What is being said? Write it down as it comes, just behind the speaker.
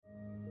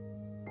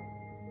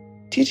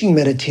Teaching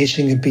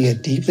meditation can be a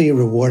deeply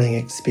rewarding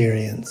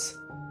experience.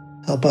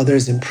 Help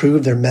others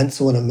improve their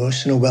mental and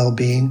emotional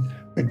well-being,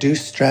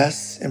 reduce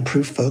stress,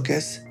 improve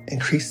focus,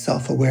 increase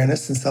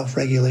self-awareness and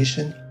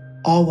self-regulation,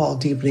 all while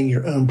deepening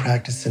your own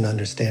practice and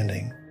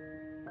understanding.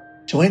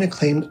 Join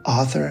acclaimed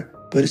author,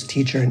 Buddhist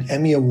teacher, and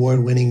Emmy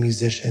Award-winning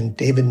musician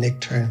David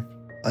Nichtern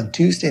on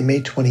Tuesday,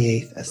 May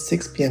 28th at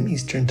 6 p.m.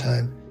 Eastern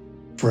Time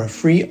for a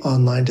free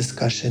online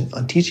discussion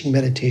on teaching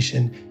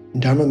meditation in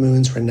Dharma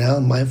Moon's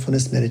renowned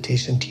mindfulness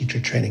meditation teacher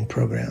training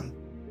program.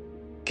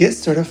 Get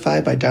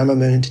certified by Dharma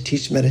Moon to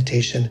teach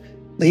meditation,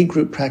 lead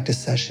group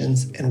practice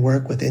sessions, and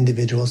work with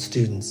individual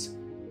students.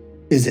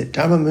 Visit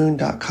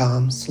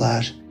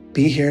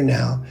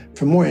dharmamoon.com/BeHereNow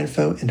for more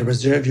info and to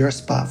reserve your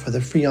spot for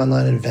the free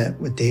online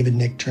event with David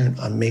Nichtern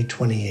on May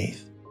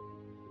 28th.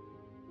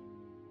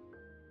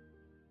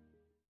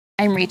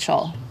 I'm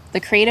Rachel, the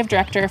creative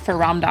director for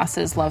Ram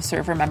Dass's Love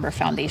Serve Remember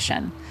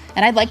Foundation,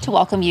 and I'd like to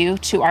welcome you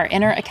to our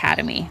Inner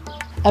Academy,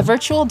 a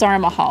virtual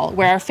Dharma hall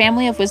where our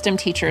family of wisdom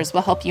teachers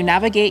will help you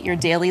navigate your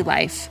daily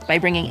life by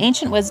bringing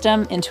ancient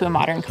wisdom into a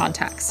modern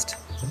context.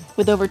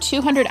 With over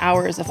 200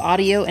 hours of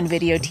audio and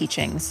video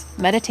teachings,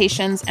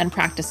 meditations, and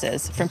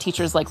practices from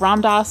teachers like Ram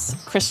Dass,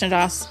 Krishna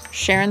Das,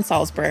 Sharon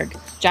Salzberg,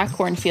 Jack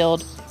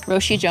Kornfield,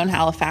 Roshi Joan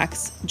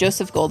Halifax,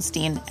 Joseph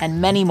Goldstein, and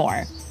many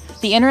more,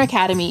 the Inner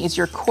Academy is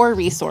your core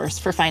resource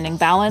for finding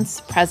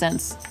balance,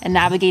 presence, and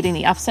navigating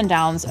the ups and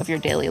downs of your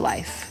daily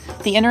life.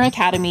 The Inner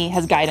Academy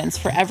has guidance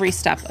for every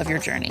step of your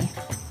journey.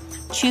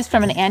 Choose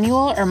from an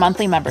annual or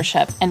monthly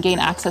membership and gain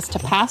access to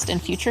past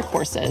and future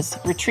courses,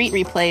 retreat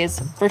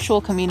replays,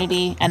 virtual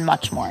community, and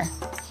much more.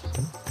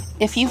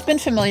 If you've been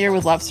familiar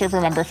with Love Serve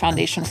Remember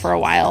Foundation for a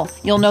while,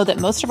 you'll know that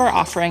most of our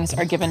offerings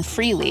are given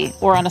freely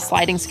or on a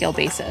sliding scale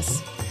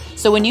basis.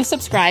 So when you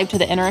subscribe to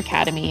the Inner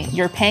Academy,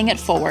 you're paying it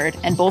forward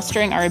and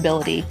bolstering our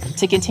ability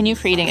to continue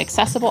creating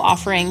accessible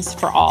offerings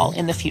for all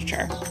in the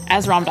future,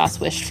 as Ram Dass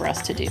wished for us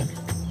to do.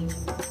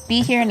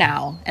 Be here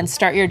now and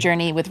start your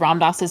journey with Ram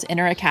Dass's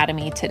Inner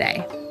Academy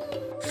today.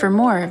 For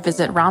more,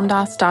 visit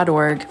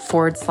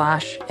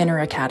ramdass.org/Inner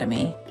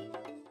Academy.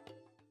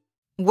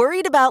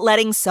 Worried about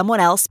letting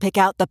someone else pick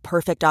out the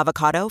perfect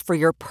avocado for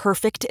your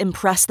perfect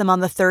impress them on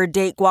the third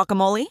date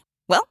guacamole?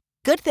 Well,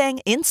 good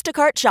thing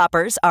Instacart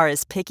shoppers are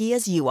as picky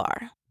as you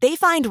are. They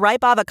find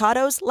ripe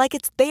avocados like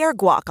it's their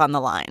guac on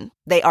the line.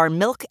 They are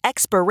milk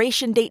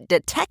expiration date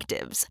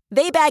detectives.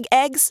 They bag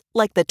eggs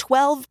like the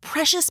 12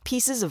 precious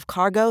pieces of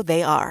cargo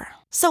they are.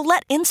 So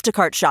let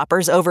Instacart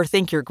shoppers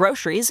overthink your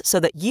groceries so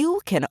that you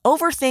can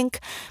overthink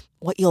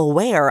what you'll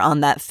wear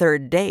on that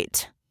third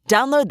date.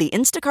 Download the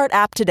Instacart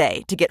app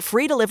today to get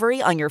free delivery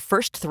on your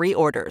first 3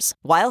 orders,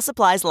 while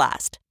supplies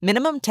last.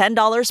 Minimum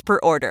 $10 per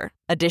order.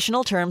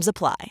 Additional terms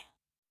apply.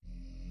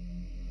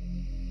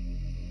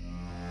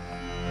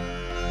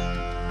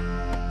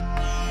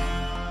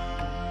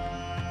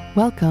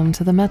 Welcome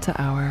to the Metta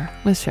Hour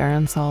with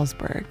Sharon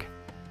Salzberg,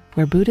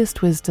 where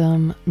Buddhist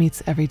wisdom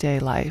meets everyday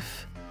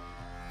life.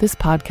 This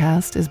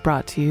podcast is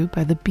brought to you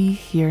by the Be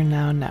Here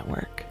Now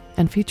Network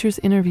and features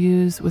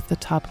interviews with the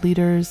top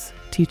leaders,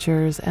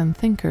 teachers, and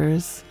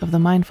thinkers of the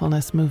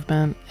mindfulness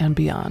movement and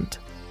beyond.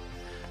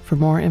 For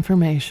more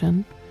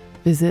information,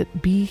 visit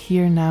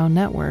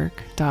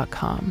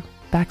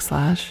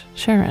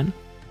BeHereNowNetwork.com/Sharon.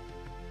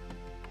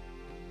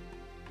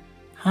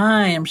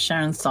 Hi, I'm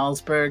Sharon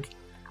Salzberg,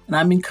 and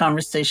I'm in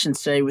conversation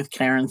today with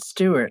Karen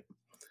Stewart.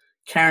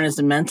 Karen is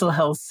a mental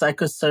health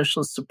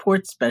psychosocial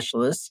support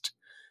specialist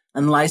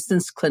and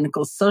licensed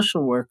clinical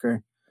social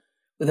worker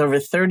with over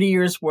 30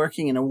 years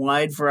working in a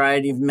wide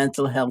variety of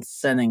mental health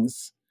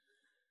settings.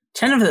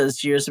 10 of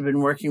those years have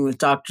been working with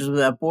Doctors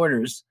Without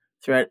Borders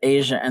throughout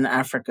Asia and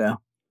Africa.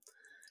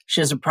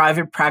 She has a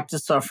private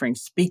practice offering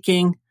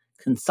speaking,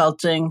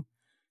 consulting,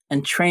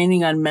 and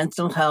training on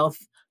mental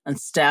health and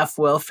staff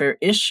welfare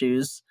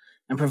issues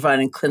and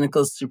providing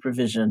clinical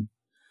supervision.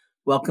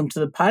 Welcome to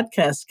the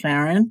podcast,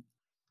 Karen.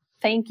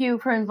 Thank you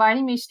for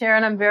inviting me,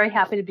 Sharon. I'm very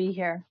happy to be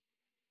here.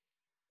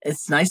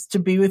 It's nice to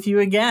be with you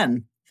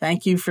again.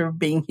 Thank you for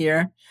being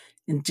here.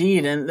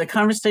 Indeed. And the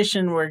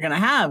conversation we're going to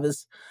have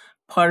is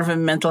part of a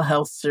mental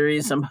health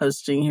series I'm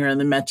hosting here in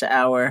the Metta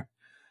Hour,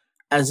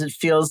 as it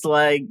feels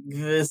like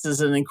this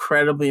is an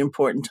incredibly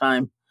important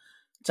time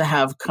to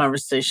have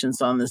conversations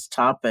on this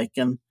topic.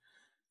 And,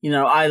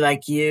 I,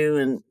 like you,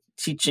 and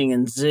teaching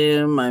in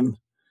Zoom, I'm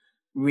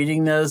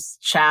reading those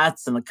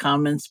chats and the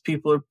comments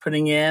people are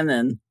putting in.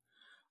 And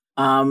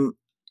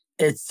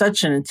it's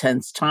such an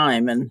intense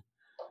time. And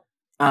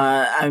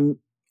I'm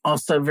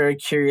also very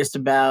curious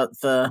about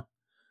the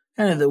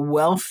kind of the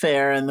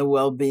welfare and the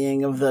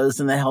well-being of those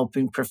in the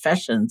helping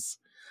professions,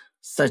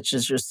 such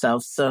as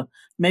yourself. So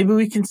maybe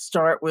we can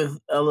start with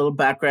a little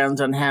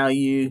background on how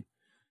you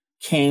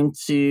came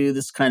to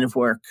this kind of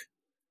work.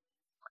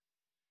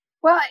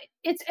 Well,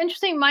 it's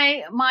interesting.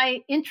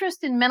 My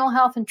interest in mental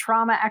health and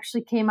trauma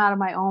actually came out of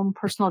my own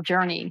personal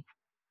journey,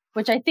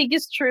 which I think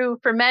is true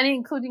for many,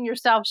 including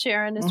yourself,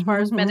 Sharon, as far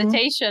as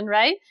meditation,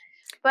 right?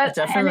 But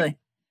definitely.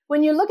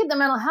 When you look at the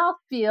mental health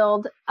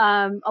field,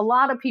 a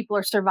lot of people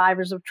are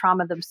survivors of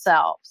trauma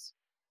themselves.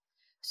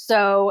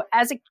 So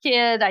as a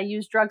kid, I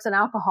used drugs and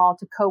alcohol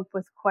to cope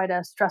with quite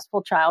a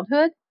stressful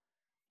childhood.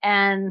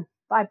 And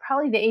by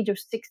probably the age of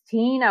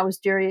 16, I was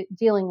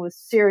dealing with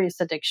serious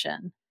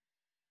addiction.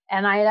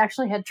 And I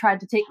had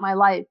tried to take my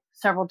life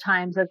several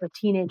times as a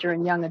teenager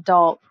and young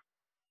adult.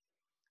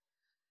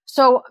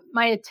 So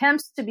my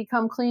attempts to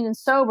become clean and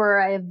sober,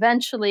 I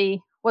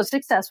eventually was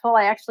successful.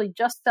 I actually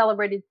just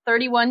celebrated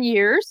 31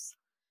 years,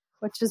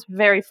 which is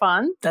very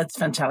fun. That's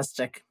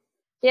fantastic.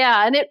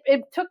 Yeah, and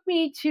it took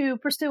me to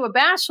pursue a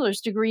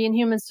bachelor's degree in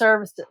human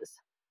services.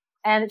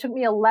 And it took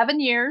me 11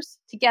 years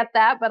to get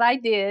that, but I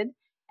did.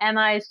 And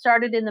I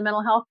started in the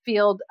mental health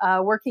field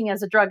working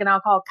as a drug and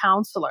alcohol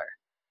counselor.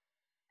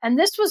 And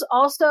this was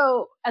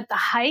also at the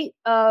height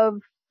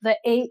of the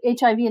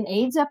HIV and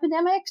AIDS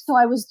epidemic. So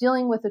I was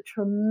dealing with a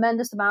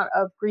tremendous amount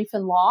of grief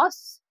and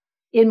loss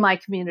in my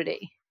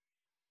community.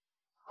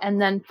 And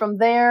then from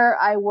there,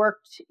 I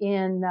worked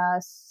in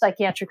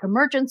psychiatric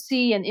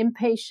emergency and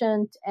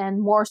inpatient,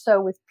 and more so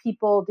with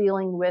people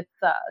dealing with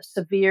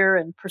severe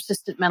and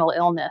persistent mental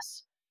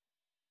illness.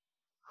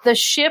 The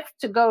shift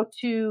to go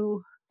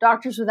to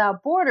Doctors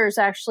Without Borders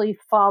actually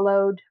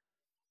followed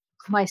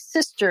my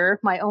sister,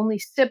 my only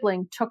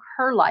sibling, took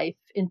her life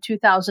in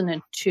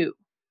 2002.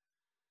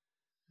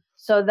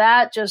 So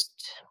that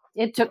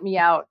it took me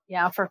out,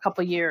 for a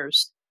couple of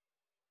years.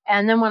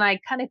 And then when I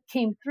kind of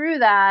came through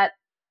that,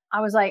 I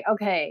was like,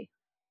 okay,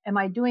 am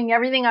I doing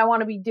everything I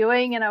want to be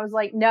doing? And I was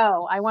like,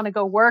 no, I want to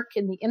go work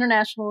in the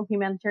international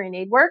humanitarian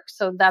aid work.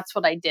 So that's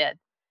what I did.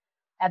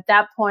 At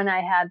that point, I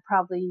had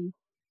probably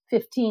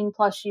 15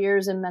 plus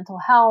years in mental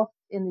health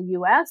in the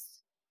US.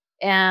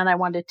 And I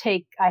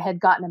had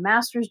gotten a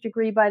master's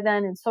degree by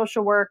then in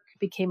social work,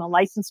 became a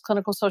licensed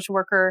clinical social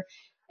worker.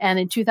 And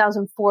in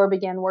 2004,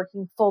 began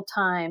working full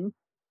time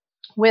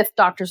with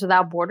Doctors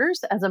Without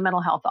Borders as a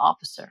mental health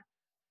officer.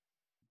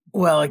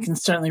 Well, I can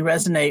certainly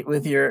resonate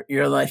with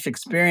your life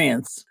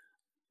experience.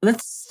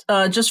 Let's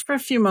just for a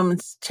few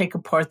moments take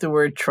apart the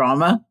word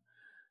trauma,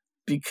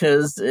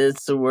 because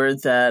it's a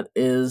word that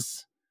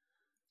is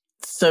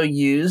so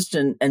used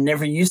and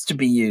never used to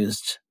be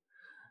used.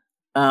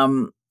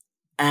 And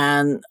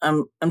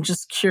I'm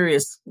just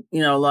curious, a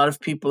lot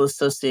of people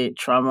associate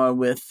trauma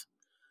with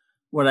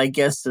what I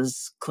guess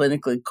is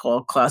classically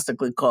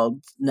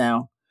called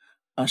now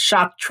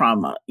shock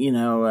trauma,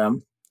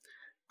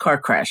 car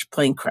crash,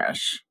 plane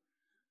crash.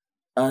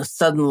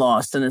 Sudden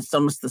loss, and it's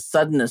almost the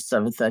suddenness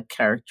of it that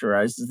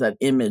characterizes that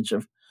image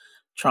of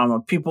trauma.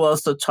 People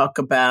also talk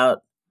about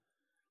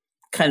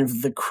kind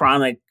of the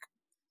chronic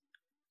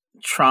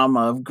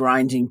trauma of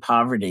grinding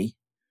poverty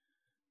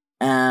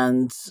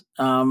and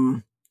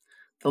the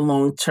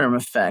long-term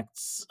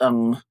effects.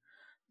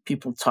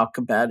 People talk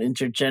about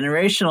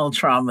intergenerational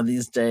trauma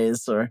these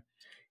days, or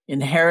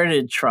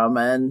inherited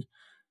trauma,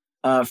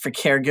 and for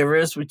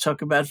caregivers, we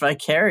talk about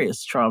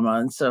vicarious trauma.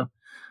 And so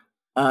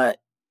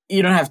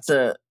you don't have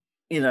to,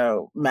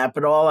 map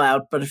it all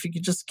out, but if you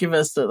could just give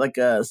us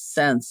a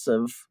sense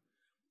of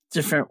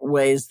different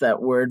ways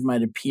that word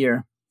might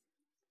appear.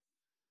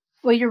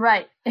 Well, you're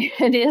right.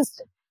 It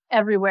is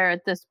everywhere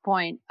at this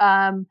point.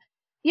 The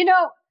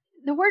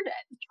word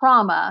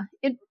trauma,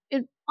 it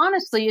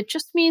honestly, it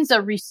just means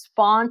a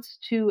response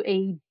to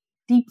a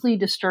deeply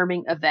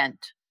disturbing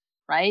event,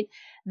 right?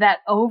 That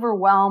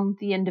overwhelmed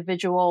the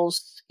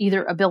individual's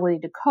either ability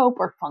to cope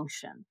or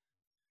function.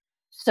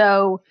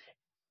 So,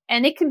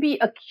 and it can be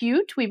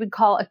acute. We would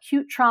call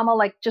acute trauma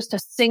like just a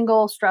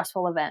single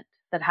stressful event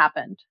that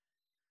happened.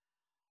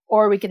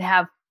 Or we could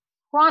have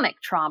chronic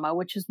trauma,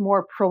 which is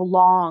more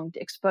prolonged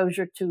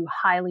exposure to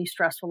highly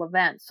stressful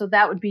events. So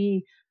that would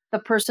be the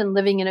person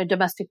living in a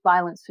domestic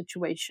violence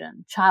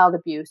situation, child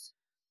abuse,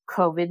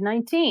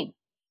 COVID-19,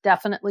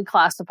 definitely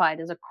classified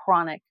as a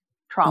chronic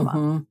trauma.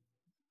 Mm-hmm.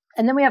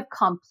 And then we have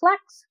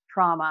complex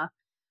trauma,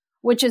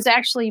 which is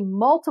actually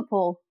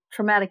multiple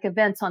traumatic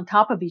events on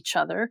top of each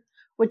other,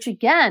 which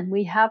again,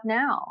 we have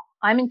now.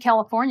 I'm in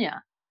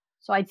California.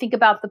 So I think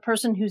about the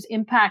person who's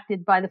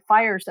impacted by the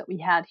fires that we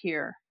had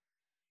here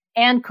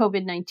and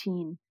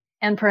COVID-19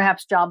 and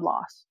perhaps job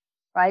loss,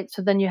 right?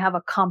 So then you have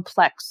a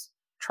complex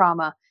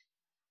trauma.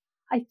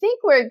 I think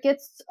where it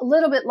gets a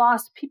little bit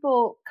lost,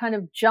 people kind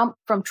of jump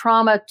from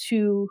trauma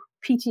to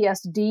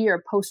PTSD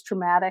or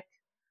post-traumatic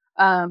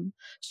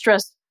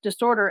stress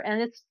disorder.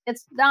 And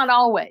it's not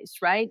always,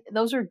 right?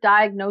 Those are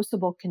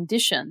diagnosable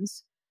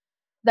conditions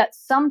that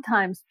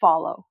sometimes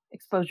follow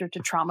exposure to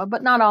trauma,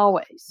 but not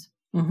always.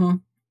 Mm-hmm.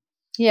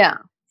 Yeah.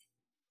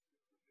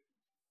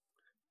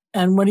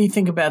 And what do you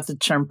think about the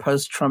term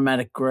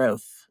post-traumatic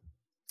growth?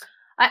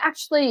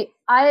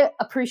 I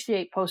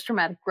appreciate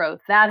post-traumatic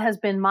growth. That has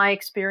been my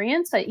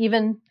experience.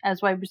 Even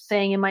as I was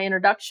saying in my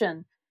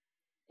introduction,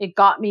 it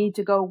got me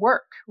to go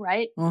work,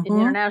 right? In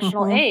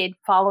international aid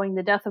following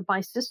the death of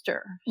my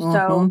sister.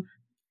 So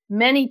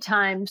many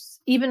times,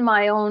 even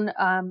my own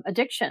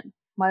addiction,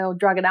 my own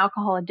drug and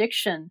alcohol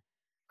addiction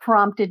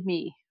prompted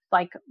me,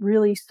 like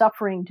really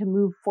suffering to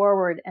move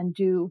forward and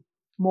do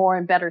more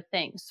and better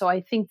things. So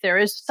I think there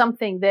is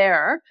something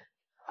there.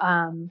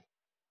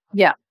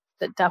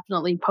 That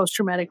definitely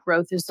post-traumatic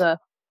growth is a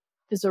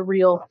is a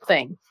real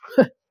thing.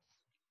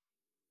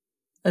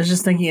 I was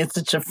just thinking it's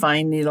such a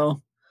fine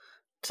needle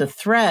to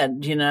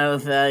thread,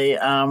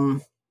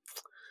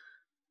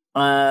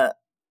 the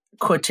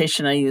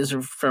quotation I use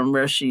from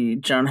Roshi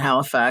Joan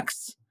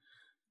Halifax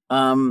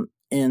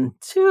in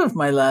two of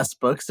my last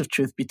books, if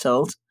truth be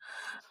told,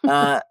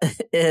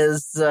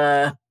 is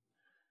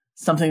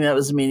something that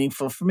was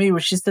meaningful for me,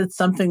 where she said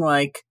something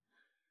like,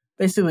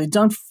 basically,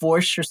 don't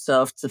force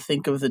yourself to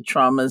think of the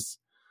traumas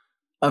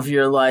of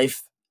your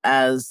life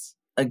as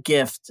a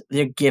gift.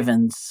 They're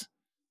givens.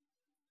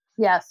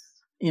 Yes.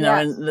 And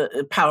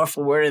the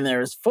powerful word in there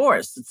is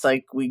force. It's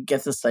like we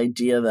get this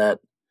idea that,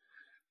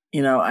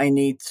 I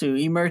need to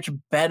emerge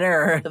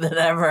better than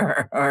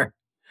ever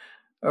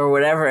or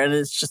whatever. And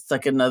it's just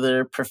like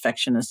another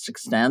perfectionistic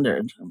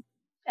standard.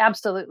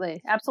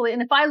 Absolutely. Absolutely.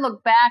 And if I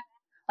look back,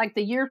 like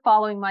the year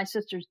following my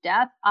sister's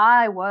death,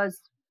 I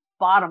was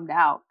bottomed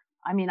out.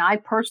 I mean, I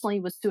personally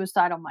was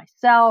suicidal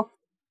myself.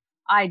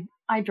 I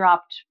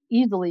dropped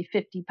easily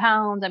 50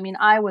 pounds. I mean,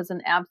 I was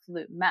an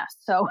absolute mess.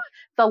 So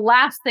the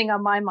last thing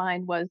on my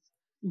mind was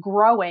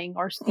growing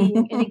or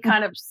seeing any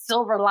kind of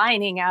silver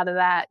lining out of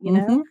that, you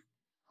know? Mm-hmm.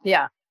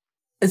 Yeah.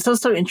 It's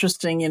also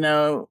interesting,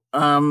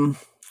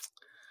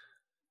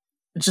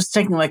 just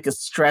taking like a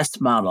stress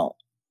model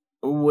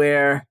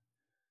where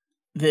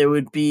there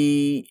would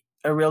be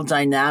a real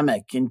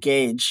dynamic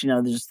engaged.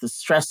 There's the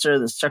stressor,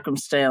 the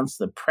circumstance,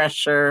 the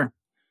pressure,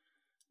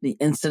 the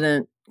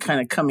incident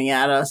kind of coming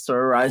at us or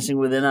arising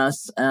within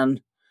us. And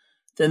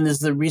then there's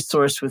the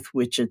resource with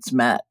which it's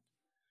met.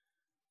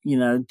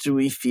 Do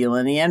we feel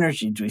any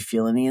energy? Do we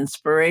feel any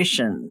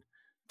inspiration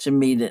to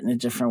meet it in a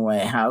different way?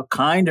 How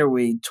kind are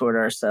we toward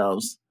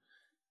ourselves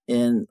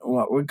in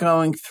what we're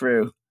going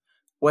through?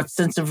 What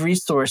sense of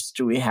resource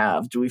do we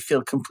have? Do we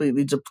feel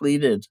completely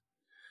depleted?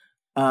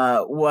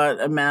 What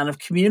amount of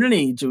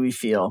community do we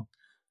feel?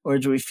 Or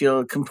do we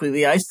feel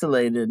completely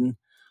isolated? And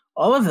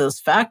all of those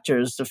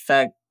factors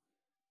affect,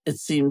 it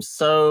seems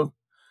so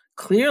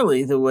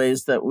clearly, the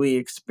ways that we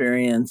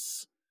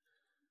experience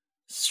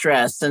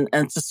stress, and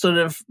to sort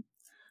of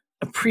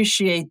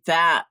appreciate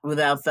that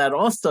without that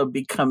also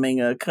becoming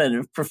a kind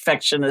of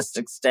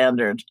perfectionistic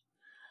standard.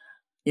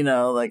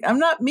 Like, I'm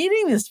not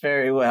meeting this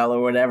very well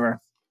or whatever.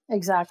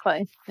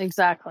 Exactly.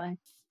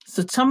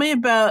 So tell me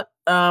about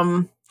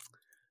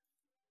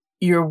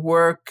your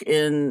work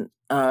in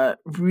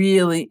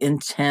really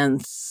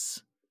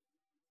intense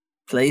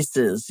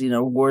places,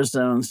 war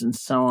zones and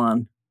so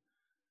on.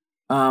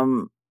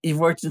 You've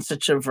worked in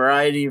such a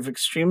variety of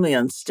extremely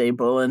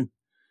unstable and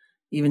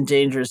even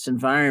dangerous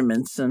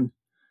environments. And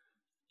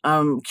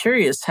I'm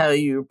curious how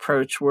you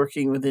approach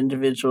working with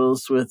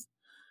individuals with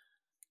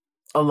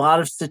a lot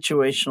of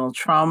situational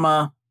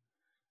trauma,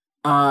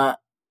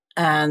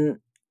 and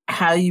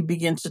how you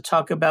begin to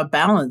talk about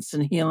balance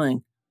and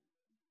healing.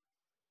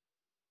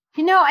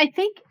 I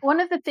think one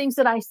of the things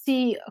that I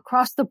see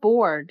across the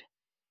board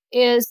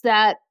is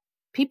that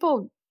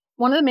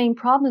one of the main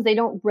problems, they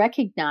don't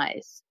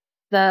recognize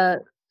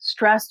the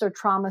stress or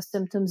trauma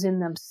symptoms in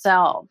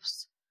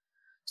themselves.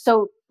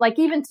 So like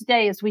even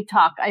today, as we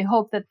talk, I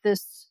hope that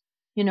this,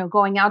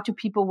 going out to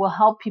people will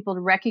help people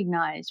to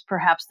recognize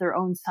perhaps their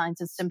own signs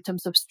and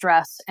symptoms of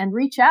stress and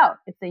reach out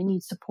if they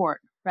need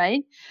support,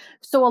 right?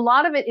 So a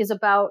lot of it is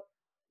about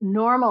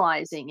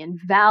normalizing and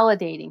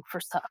validating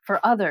for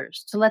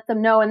others to let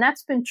them know. And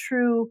that's been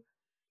true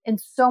in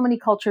so many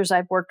cultures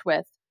I've worked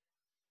with.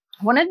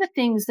 One of the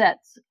things that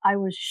I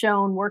was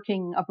shown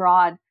working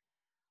abroad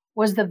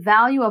was the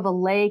value of a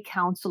lay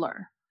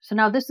counselor. So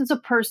now this is a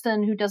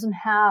person who doesn't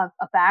have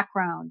a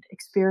background,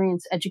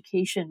 experience,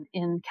 education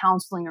in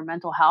counseling or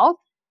mental health,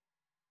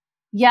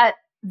 yet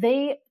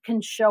they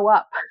can show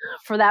up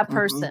for that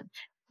person.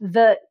 Mm-hmm.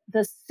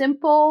 The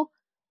simple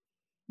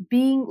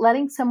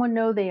letting someone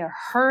know they are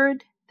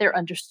heard, they're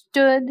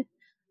understood,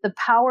 the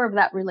power of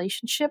that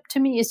relationship to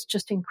me is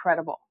just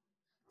incredible.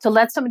 To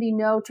let somebody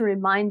know, to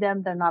remind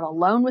them they're not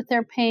alone with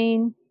their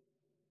pain.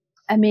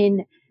 I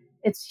mean,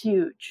 it's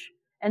huge.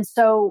 And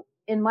so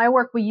in my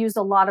work, we use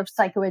a lot of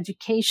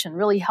psychoeducation,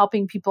 really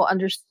helping people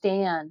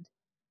understand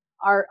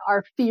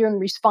our fear and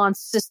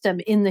response system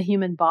in the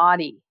human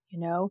body,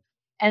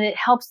 and it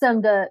helps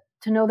them to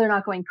know they're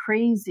not going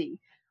crazy.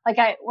 Like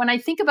when I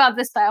think about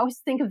this, I always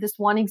think of this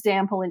one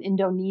example in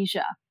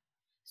Indonesia.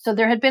 So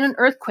there had been an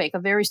earthquake, a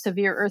very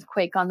severe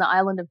earthquake on the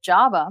island of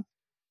Java.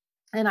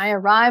 And I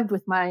arrived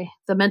with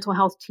the mental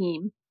health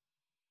team.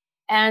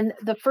 And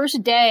the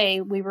first day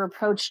we were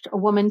approached, a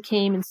woman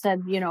came and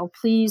said,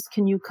 please,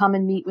 can you come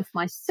and meet with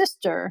my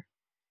sister?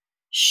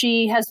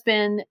 She has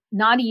been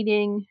not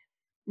eating,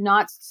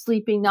 not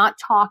sleeping, not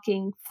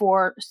talking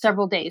for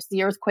several days.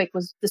 This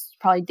is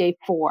probably day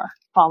 4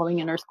 following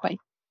an earthquake.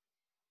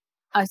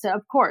 I said,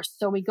 of course.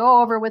 So we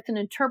go over with an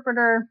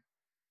interpreter.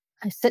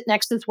 I sit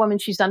next to this woman.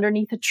 She's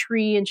underneath a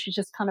tree and she's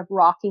just kind of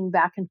rocking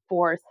back and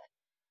forth.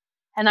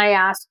 And I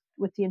asked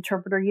with the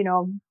interpreter,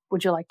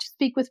 would you like to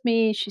speak with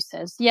me? She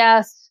says,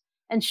 yes.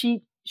 And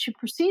she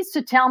proceeds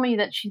to tell me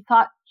that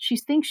she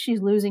thinks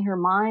she's losing her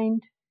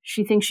mind.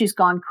 She thinks she's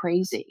gone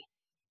crazy.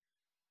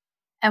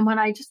 And when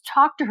I just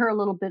talked to her a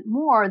little bit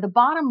more, the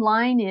bottom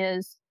line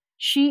is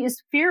she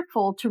is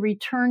fearful to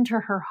return to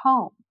her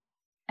home.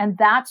 And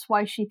that's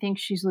why she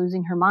thinks she's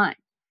losing her mind.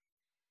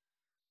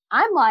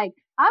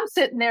 I'm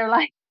sitting there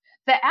like,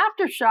 the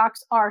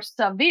aftershocks are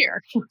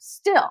severe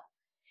still.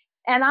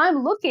 And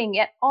I'm looking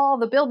at all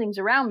the buildings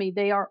around me.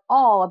 They are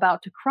all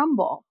about to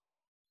crumble.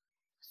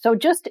 So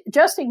just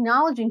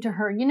acknowledging to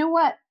her, you know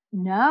what?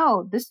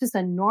 No, this is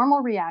a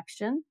normal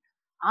reaction.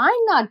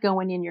 I'm not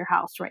going in your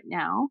house right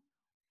now.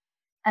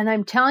 And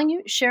I'm telling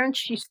you, Sharon,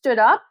 she stood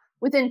up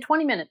within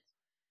 20 minutes.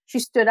 She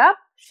stood up.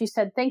 She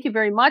said, thank you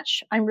very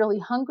much. I'm really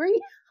hungry.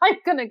 I'm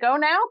going to go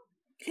now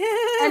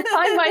and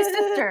find my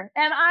sister.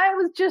 And I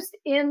was just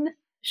in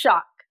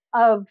shock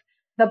of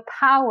the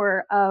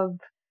power of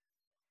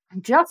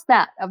just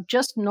that, of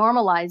just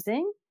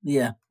normalizing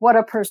what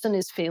a person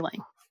is feeling.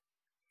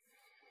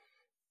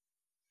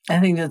 I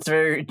think that's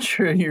very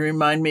true. You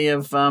remind me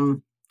of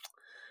the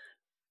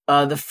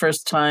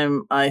first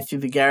time I, through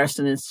the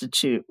Garrison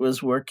Institute,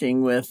 was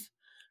working with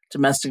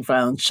domestic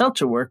violence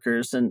shelter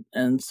workers.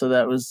 And so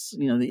that was,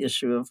 the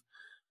issue of,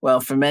 well,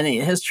 for many,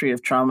 a history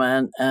of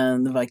trauma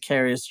and the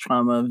vicarious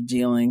trauma of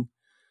dealing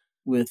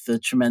with the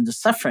tremendous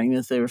suffering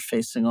that they were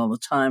facing all the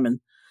time. And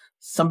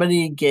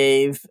somebody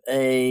gave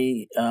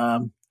really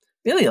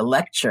a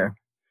lecture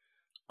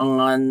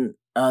on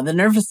the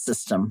nervous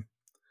system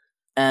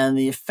and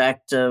the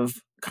effect of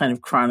kind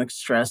of chronic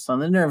stress on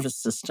the nervous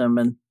system,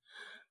 and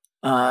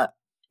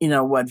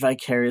what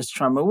vicarious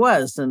trauma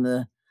was and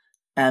the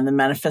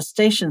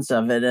manifestations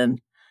of it.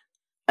 And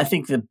I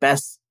think the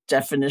best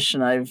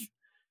definition I've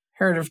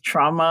heard of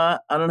trauma,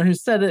 I don't know who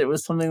said it, it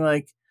was something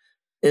like,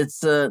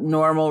 it's a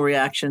normal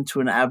reaction to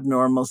an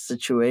abnormal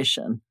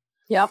situation.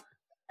 Yep.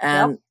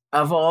 And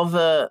of all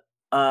the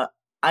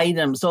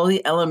items, all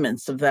the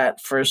elements of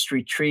that first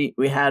retreat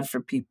we had for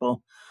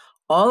people,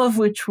 all of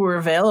which were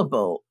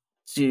available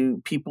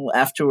to people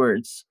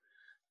afterwards,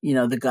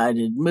 the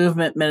guided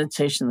movement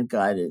meditation, the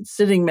guided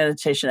sitting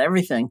meditation,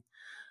 everything.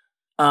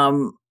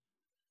 The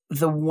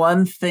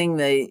one thing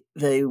they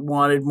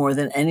wanted more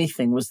than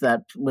anything was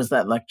that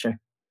lecture.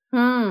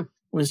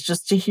 Was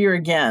just to hear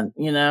again,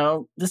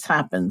 this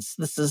happens.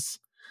 This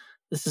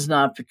is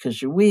not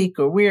because you're weak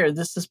or weird.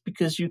 This is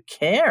because you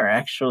care,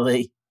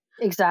 actually.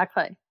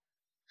 Exactly.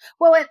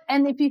 Well,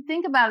 and if you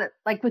think about it,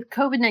 like with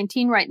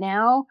COVID-19 right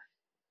now,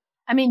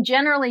 I mean,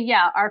 generally,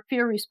 our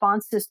fear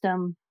response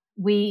system,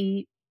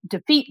 we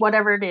defeat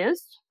whatever it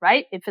is,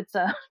 right? If it's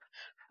a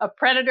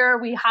predator,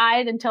 we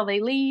hide until they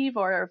leave,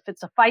 or if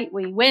it's a fight,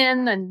 we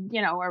win and,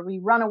 or we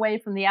run away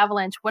from the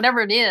avalanche, whatever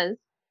it is.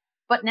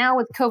 But now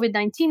with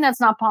COVID-19, that's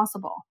not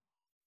possible,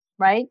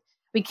 right?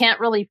 We can't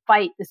really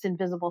fight this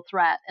invisible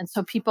threat. And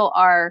so people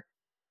are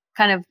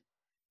kind of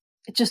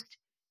just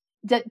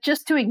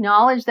to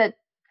acknowledge that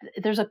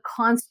there's a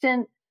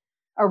constant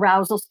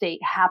arousal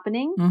state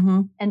happening.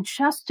 Mm-hmm. And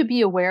just to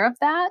be aware of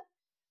that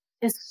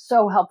is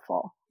so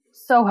helpful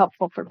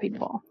for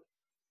people.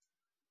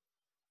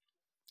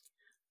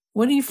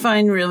 What do you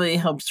find really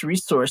helps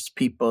resource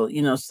people,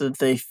 so that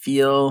they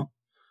feel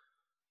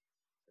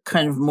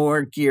kind of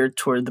more geared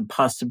toward the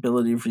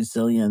possibility of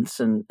resilience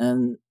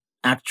and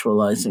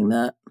actualizing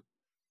that?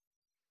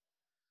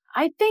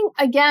 I think,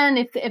 again,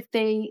 if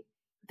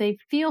they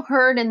feel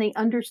heard and they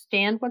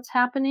understand what's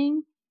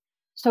happening.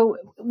 So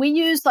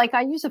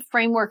I use a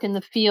framework in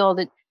the field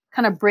that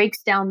kind of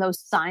breaks down those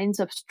signs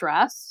of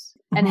stress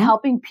and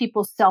helping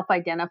people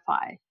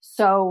self-identify.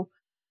 So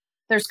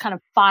there's kind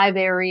of 5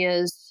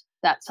 areas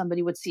that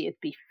somebody would see.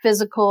 It'd be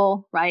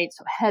physical, right?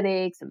 So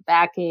headaches and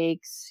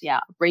backaches,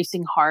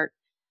 racing heart.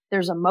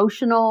 There's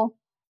emotional.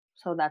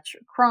 So that's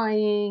your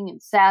crying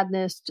and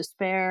sadness,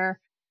 despair.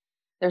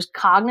 There's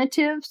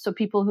cognitive. So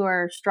people who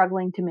are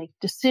struggling to make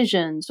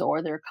decisions,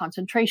 or their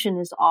concentration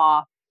is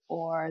off,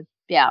 or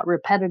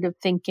repetitive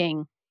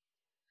thinking.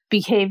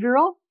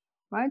 Behavioral,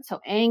 right? So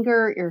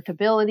anger,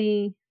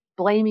 irritability,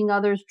 blaming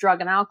others, drug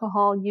and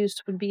alcohol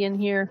use would be in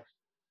here.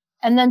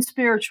 And then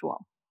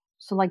spiritual.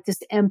 So like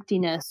this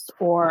emptiness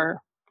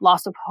or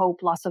loss of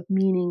hope, loss of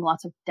meaning,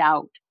 loss of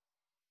doubt.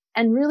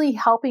 And really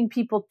helping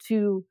people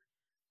to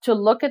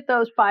look at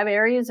those 5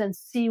 areas and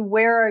see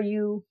where are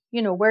you,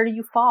 where do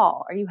you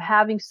fall? Are you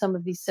having some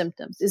of these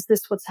symptoms? Is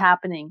this what's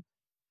happening?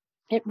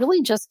 It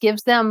really just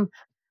gives them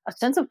a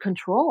sense of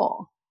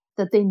control,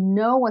 that they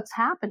know what's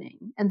happening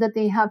and that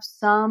they have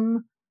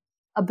some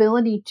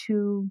ability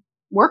to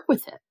work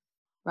with it,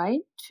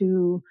 right?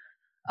 To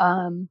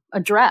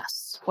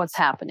address what's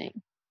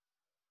happening.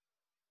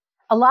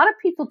 A lot of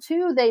people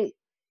too, they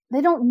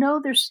don't know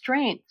their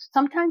strengths.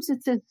 Sometimes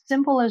it's as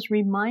simple as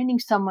reminding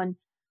someone,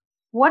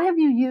 what have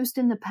you used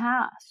in the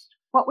past?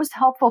 What was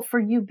helpful for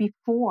you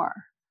before?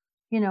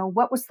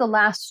 What was the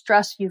last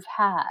stress you've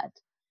had?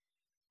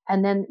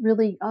 And then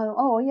really,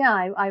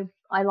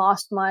 I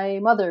lost my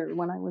mother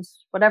when I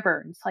was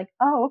whatever. It's like,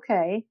 oh,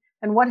 okay.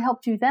 And what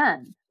helped you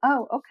then?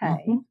 Oh,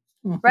 okay.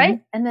 Mm-hmm.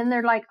 Right. And then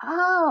they're like,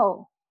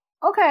 oh,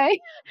 okay.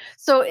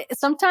 So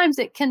sometimes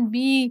it can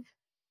be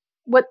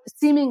what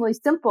seemingly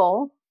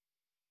simple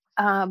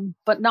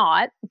but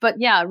not. But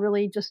yeah,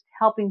 really just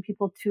helping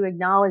people to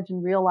acknowledge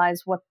and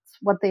realize what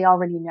they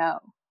already know.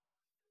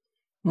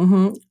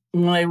 Mm-hmm.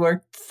 When I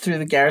worked through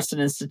the Garrison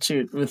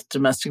Institute with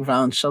domestic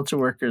violence shelter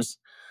workers,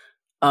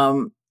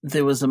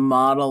 there was a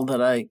model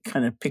that I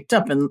kind of picked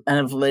up and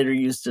have later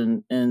used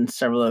in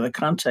several other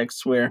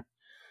contexts where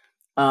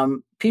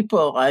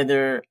people,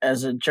 either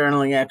as a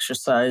journaling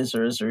exercise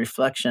or as a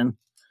reflection,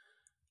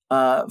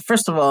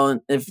 first of all,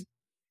 if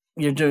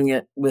you're doing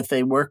it with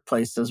a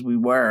workplace, as we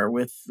were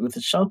with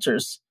the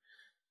shelters,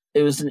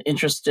 it was an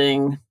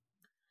interesting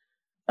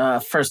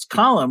first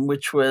column,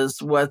 which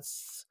was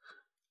what's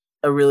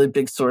a really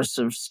big source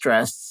of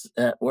stress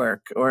at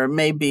work, or it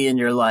may be in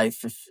your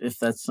life if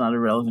that's not a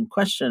relevant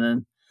question.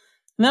 And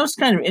that was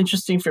kind of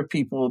interesting for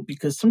people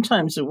because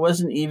sometimes it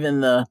wasn't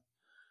even the,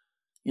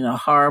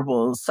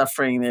 horrible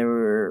suffering they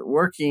were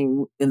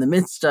working in the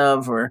midst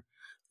of or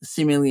the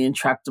seemingly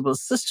intractable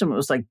system. It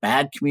was like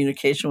bad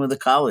communication with a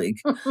colleague.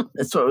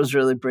 That's what was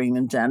really bringing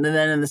them down. And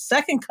then in the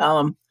second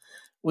column,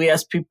 we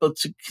asked people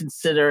to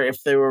consider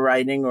if they were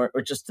writing or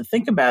just to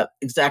think about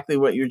exactly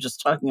what you're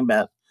just talking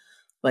about.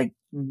 Like,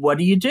 what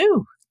do you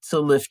do to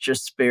lift your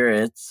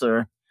spirits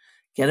or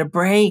get a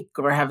break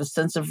or have a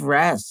sense of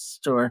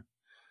rest or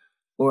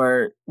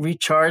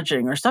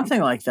recharging or something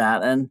like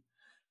that? And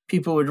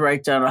people would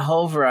write down a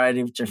whole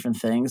variety of different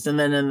things. And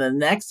then in the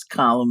next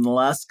column, the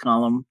last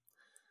column,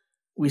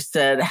 we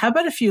said, how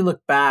about if you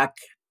look back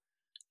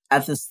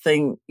at this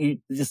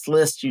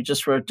list you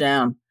just wrote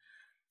down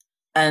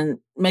and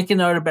make a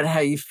note about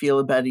how you feel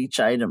about each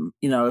item.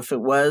 If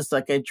it was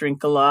like I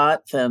drink a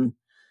lot, then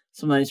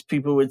sometimes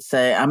people would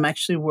say, I'm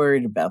actually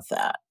worried about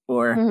that.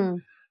 Or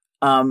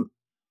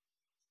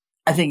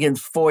I think in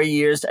 4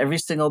 years, every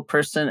single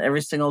person,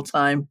 every single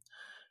time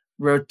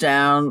wrote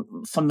down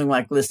something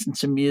like listen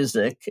to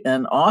music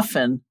and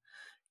often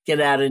get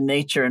out in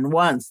nature. And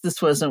once,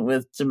 this wasn't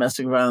with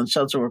domestic violence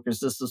shelter workers,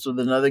 this was with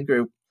another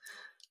group,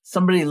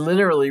 somebody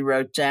literally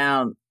wrote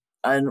down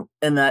in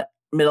that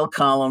middle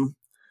column,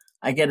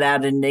 I get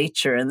out in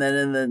nature. And then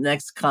in the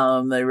next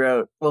column, they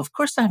wrote, well, of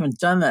course, I haven't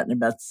done that in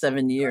about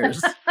 7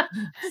 years.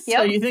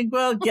 So you think,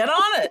 well, get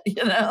on it,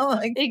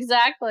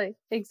 Exactly.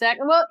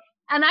 Well,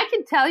 and I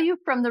can tell you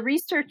from the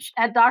research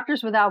at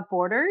Doctors Without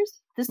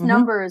Borders, this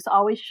number has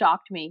always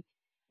shocked me.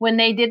 When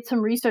they did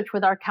some research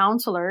with our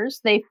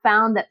counselors, they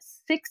found that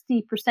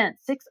 60%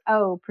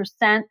 of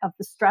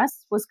the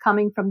stress was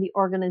coming from the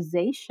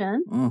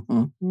organization,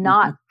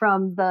 not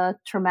from the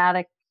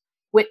traumatic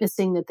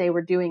witnessing that they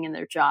were doing in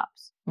their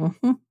jobs.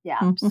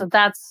 Yeah. So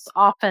that's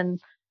often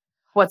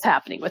what's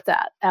happening with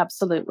that.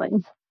 Absolutely.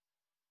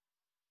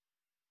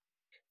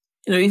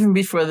 Even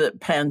before the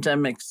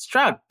pandemic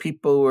struck,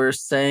 people were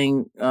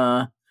saying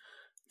there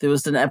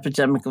was an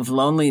epidemic of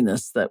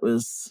loneliness that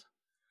was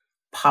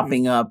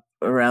popping up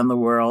around the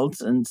world,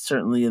 and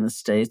certainly in the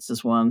States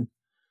is one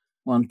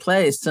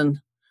place.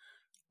 And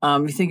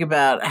you think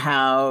about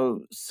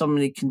how so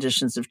many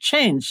conditions have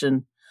changed,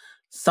 and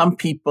some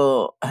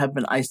people have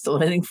been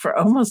isolating for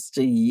almost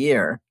a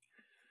year,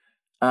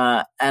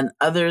 and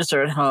others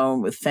are at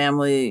home with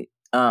family,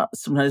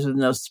 sometimes with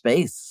no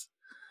space.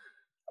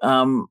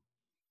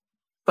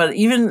 But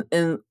even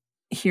in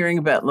hearing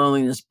about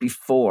loneliness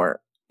before,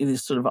 in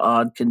these sort of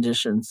odd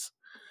conditions,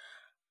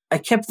 I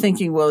kept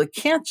thinking, well, it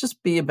can't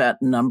just be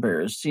about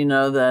numbers,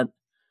 that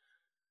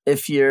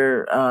if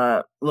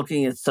you're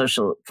looking at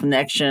social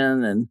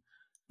connection and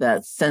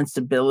that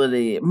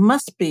sensibility, it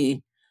must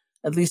be,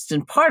 at least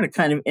in part, a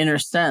kind of inner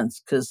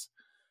sense, because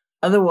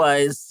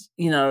otherwise,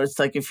 it's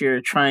like if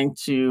you're trying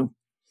to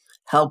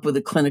help with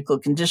a clinical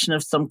condition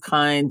of some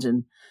kind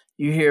and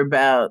you hear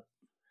about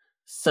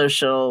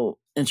social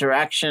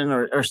interaction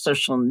or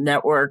social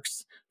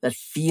networks, that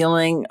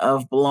feeling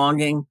of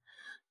belonging,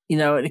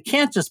 it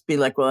can't just be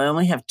like, well, I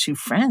only have 2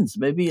 friends.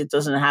 Maybe it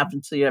doesn't happen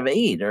until you have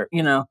 8 or,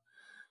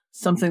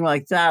 something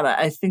like that.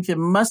 I think there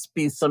must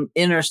be some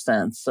inner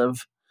sense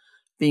of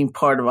being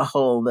part of a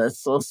whole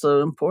that's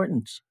also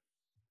important.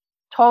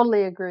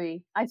 Totally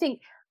agree. I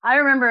think I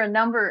remember a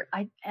number,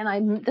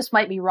 this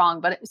might be wrong,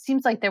 but it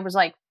seems like there was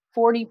like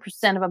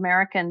 40% of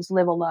Americans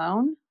live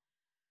alone.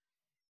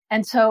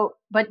 And so,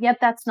 but yet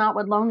that's not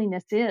what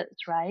loneliness is,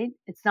 right?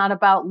 It's not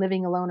about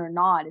living alone or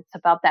not. It's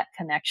about that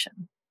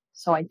connection.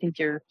 So I think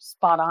you're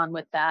spot on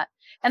with that.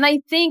 And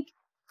I think,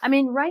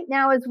 right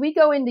now, as we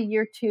go into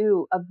year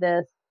 2 of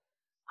this,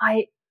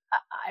 I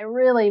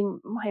really,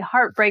 my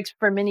heart breaks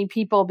for many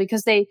people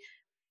because a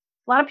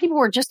lot of people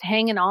were just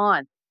hanging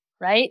on,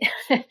 right?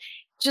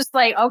 Just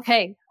like,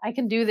 okay, I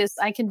can do this.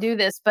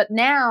 But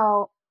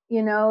now,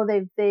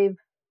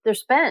 they're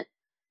spent.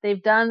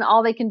 They've done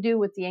all they can do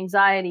with the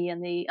anxiety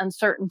and the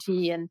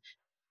uncertainty, and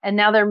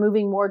now they're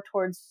moving more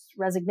towards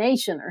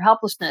resignation or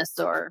helplessness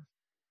or,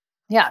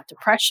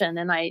 depression.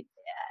 And I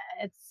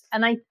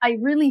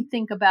really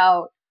think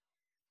about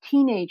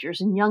teenagers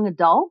and young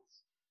adults.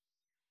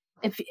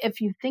 If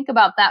you think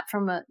about that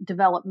from a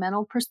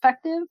developmental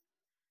perspective,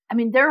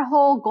 their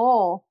whole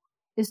goal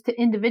is to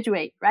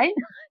individuate, right?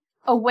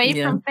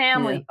 Away from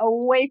family,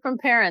 away from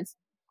parents,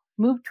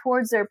 move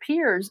towards their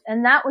peers.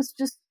 And that was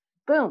just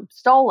boom,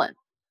 stolen,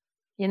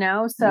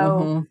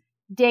 so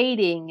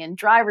dating and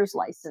driver's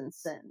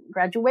license and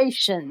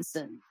graduations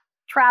and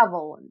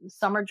travel and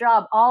summer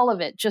job, all of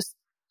it just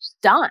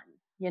done,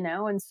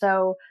 and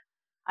so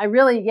I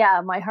really,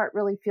 my heart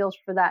really feels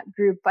for that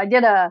group. I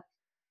did an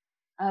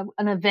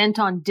event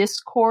on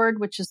Discord,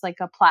 which is like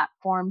a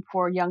platform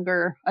for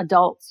younger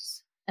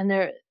adults. And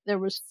there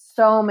was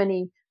so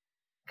many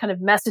kind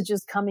of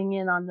messages coming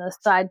in on the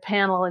side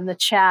panel in the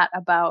chat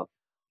about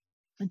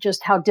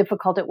just how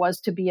difficult it was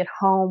to be at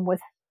home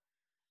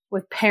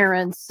with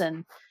parents.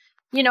 And,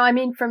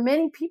 for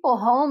many people,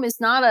 home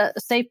is not a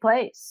safe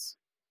place,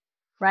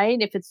 right?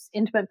 If it's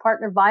intimate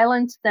partner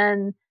violence,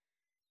 then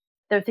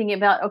they're thinking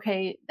about,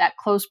 okay, that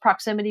close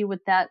proximity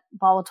with that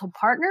volatile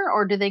partner,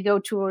 or do they go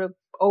to an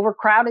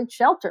overcrowded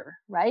shelter,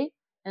 right?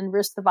 And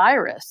risk the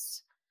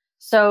virus.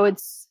 So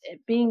it's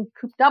being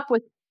cooped up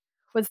with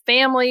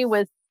family,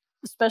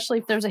 especially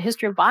if there's a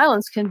history of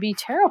violence, can be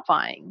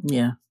terrifying.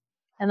 Yeah.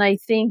 And I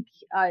think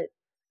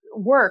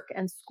work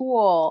and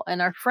school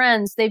and our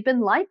friends, they've been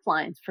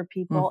lifelines for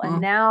people.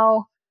 And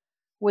now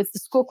with the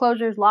school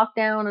closures,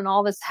 lockdown, and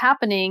all this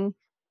happening,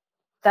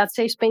 that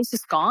safe space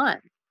is gone.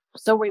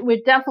 So we're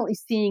definitely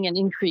seeing an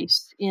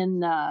increase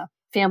in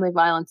family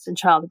violence and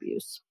child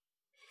abuse.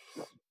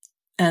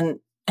 And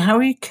how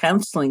are you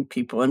counseling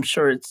people? I'm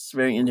sure it's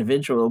very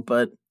individual,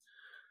 but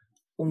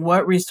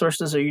what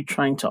resources are you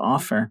trying to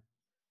offer?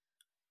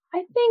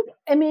 I think,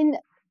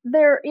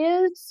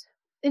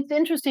 it's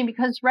interesting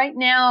because right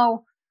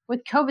now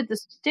with COVID, the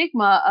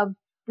stigma of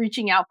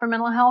reaching out for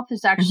mental health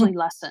is actually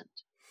lessened.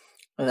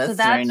 Well, that's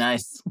very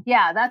nice.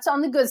 Yeah, that's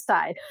on the good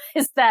side,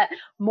 is that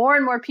more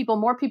and more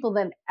people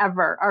than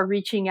ever are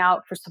reaching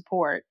out for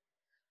support.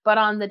 But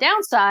on the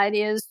downside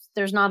is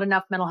there's not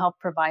enough mental health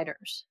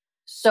providers.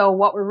 So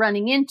what we're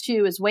running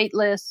into is wait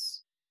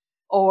lists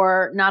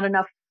or not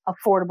enough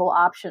affordable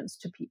options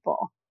to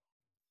people,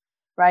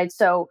 right?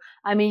 So,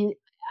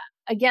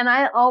 again,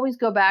 I always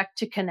go back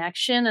to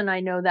connection, and I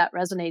know that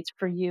resonates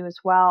for you as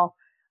well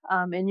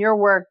in your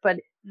work, but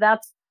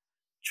that's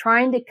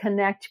trying to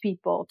connect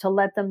people to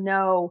let them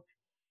know,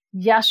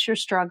 yes, you're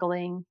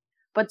struggling,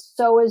 but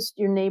so is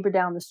your neighbor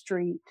down the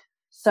street.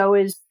 So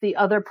is the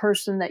other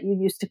person that you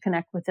used to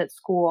connect with at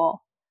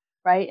school,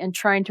 right? And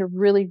trying to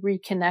really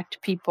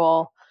reconnect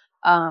people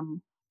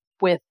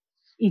with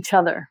each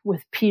other,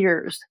 with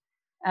peers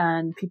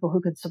and people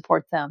who could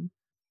support them.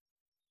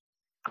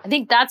 I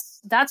think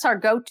that's our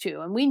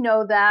go-to. And we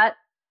know that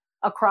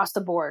across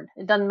the board.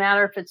 It doesn't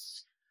matter if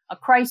it's a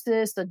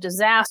crisis, a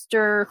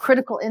disaster,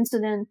 critical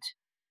incident.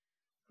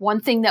 One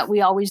thing that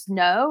we always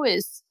know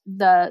is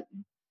to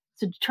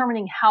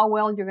determining how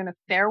well you're going to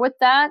fare with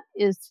that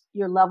is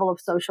your level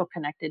of social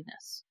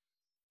connectedness,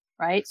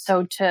 right?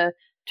 So to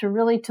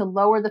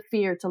lower the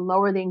fear, to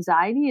lower the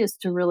anxiety is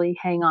to really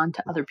hang on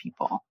to other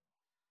people.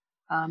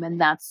 And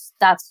that's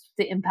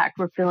the impact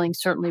we're feeling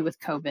certainly with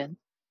COVID.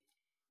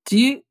 Do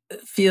you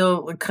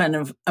feel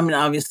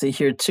obviously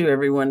here too,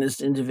 everyone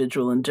is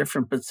individual and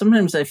different, but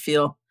sometimes I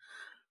feel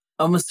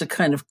almost a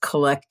kind of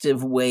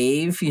collective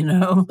wave,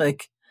 I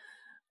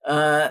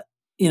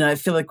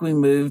feel like we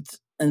moved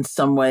in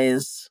some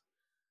ways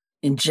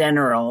in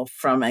general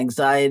from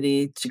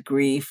anxiety to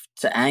grief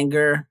to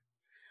anger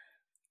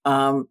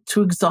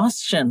to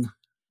exhaustion.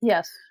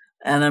 Yes.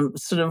 And I'm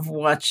sort of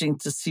watching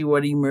to see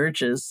what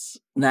emerges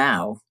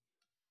now.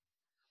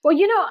 Well,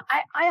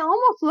 I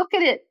almost look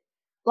at it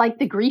like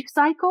the grief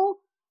cycle.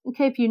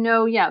 Okay,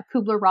 if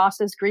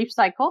Kubler-Ross's grief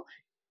cycle,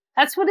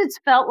 that's what it's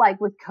felt like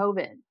with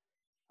COVID.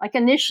 Like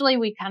initially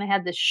we kind of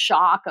had this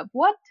shock of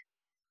what,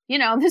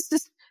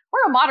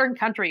 we're a modern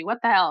country.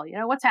 What the hell?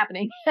 What's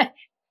happening?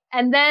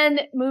 And then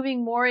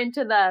moving more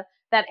into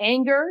that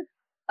anger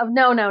of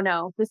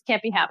no, this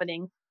can't be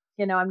happening.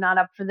 I'm not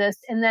up for this.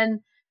 And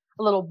then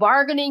a little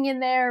bargaining in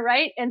there,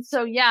 right? And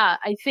so,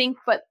 I think,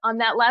 but on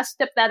that last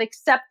step, that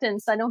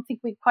acceptance, I don't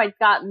think we've quite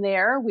gotten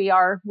there.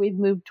 We've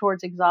moved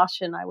towards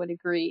exhaustion, I would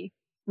agree.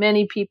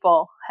 Many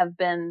people have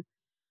been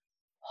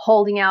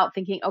holding out,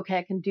 thinking, okay,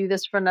 I can do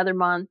this for another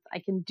month. I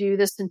can do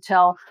this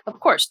until, of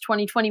course,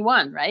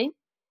 2021, right?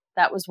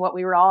 That was what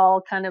we were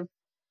all kind of,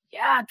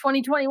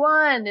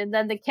 2021. And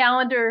then the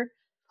calendar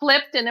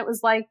flipped and it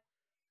was like,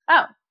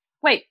 oh,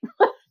 wait,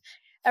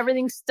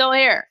 everything's still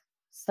here.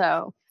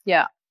 So,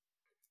 yeah.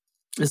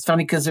 It's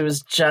funny because it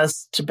was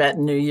just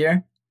Tibetan New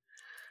Year.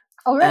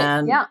 Oh,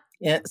 right.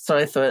 Yeah. So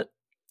I thought,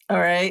 all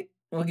right,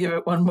 we'll give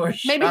it one more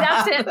shot. Maybe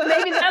that's it.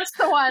 Maybe that's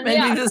the one.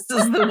 Maybe this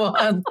is the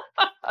one.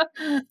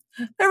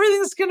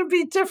 Everything's going to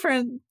be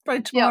different by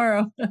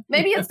tomorrow. Yeah.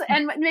 Maybe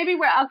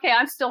we're, okay,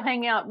 I'm still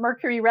hanging out.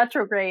 Mercury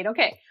retrograde.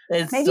 Okay.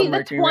 It's maybe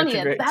the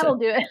 20th. That'll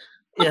do it.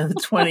 Yeah, the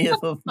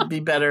 20th will be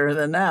better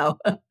than now.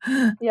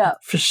 Yeah.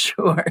 For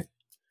sure.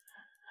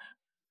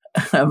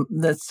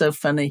 That's so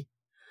funny.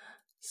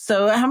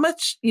 So how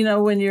much,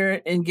 when you're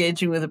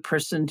engaging with a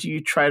person, do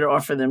you try to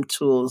offer them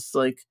tools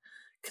like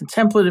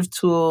contemplative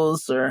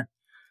tools or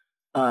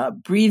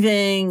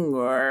breathing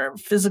or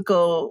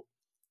physical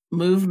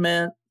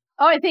movement?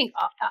 Oh, I think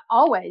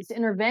always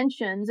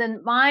interventions.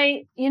 And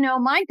my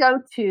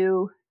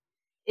go-to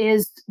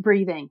is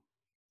breathing,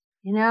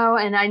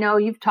 and I know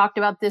you've talked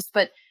about this,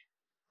 but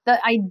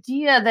the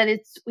idea that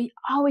we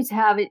always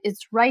have it,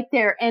 it's right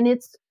there, and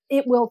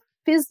it will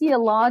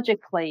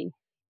physiologically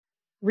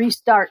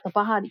restart the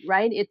body,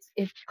 right?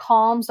 It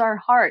calms our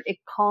heart. It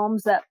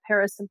calms that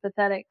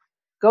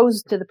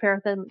goes to the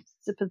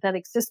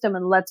parasympathetic system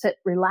and lets it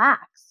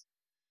relax.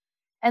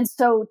 And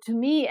so to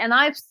me, and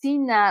I've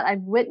seen that,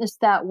 I've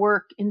witnessed that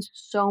work in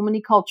so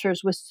many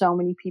cultures with so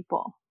many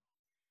people.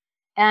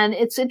 And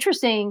it's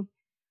interesting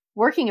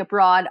working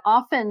abroad,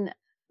 often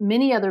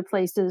many other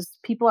places,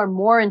 people are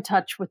more in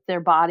touch with their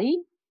body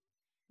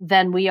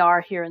than we are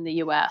here in the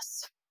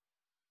US.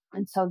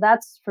 And so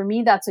for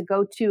me, that's a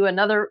go-to.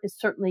 Another is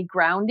certainly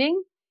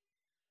grounding,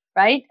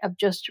 right? Of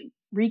just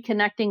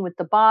reconnecting with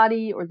the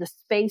body or the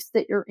space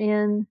that you're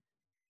in.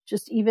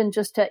 Even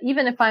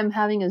if I'm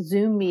having a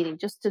Zoom meeting,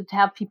 just to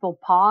have people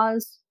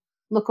pause,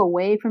 look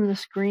away from the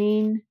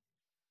screen,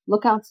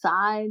 look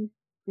outside,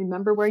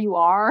 remember where you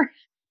are.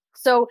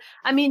 So,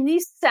 I mean,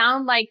 these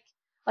sound like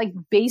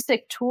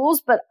basic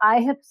tools, but I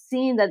have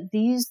seen that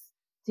these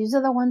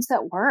are the ones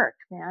that work,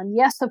 man.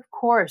 Yes, of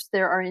course,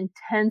 there are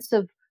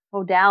intensive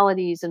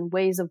modalities and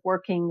ways of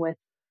working with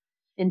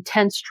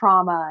intense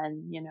trauma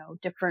and,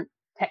 different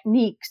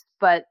techniques,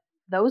 but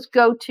those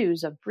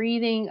go-tos of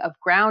breathing, of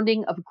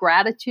grounding, of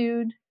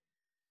gratitude,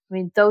 I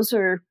mean, those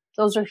are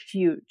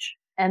huge,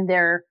 and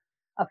they're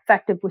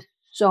effective with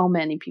so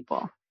many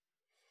people.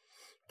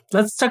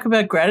 Let's talk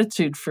about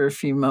gratitude for a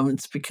few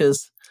moments,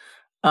 because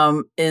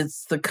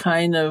it's the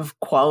kind of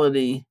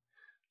quality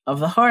of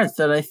the heart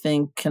that I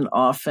think can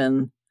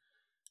often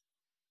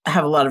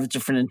have a lot of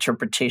different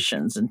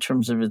interpretations in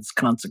terms of its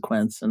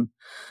consequence. And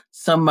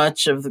so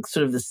much of the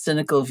sort of the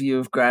cynical view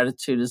of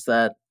gratitude is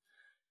that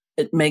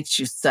it makes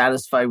you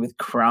satisfied with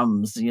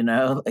crumbs,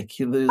 like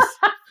you lose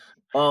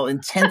all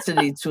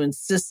intensity to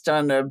insist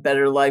on a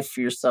better life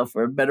for yourself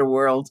or a better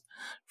world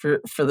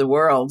for the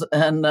world.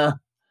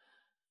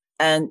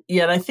 And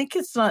yet I think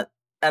it's not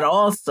at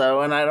all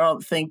so. And I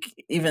don't think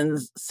even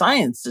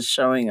science is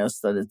showing us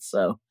that it's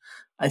so.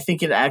 I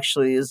think it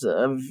actually is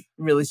a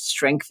really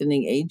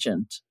strengthening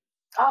agent.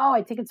 Oh,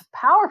 I think it's a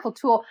powerful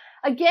tool.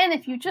 Again,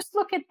 if you just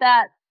look at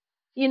that,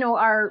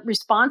 our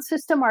response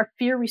system, our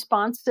fear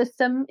response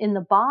system in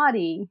the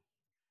body,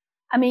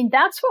 I mean,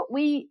 that's what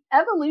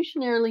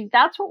evolutionarily,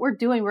 that's what we're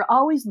doing. We're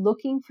always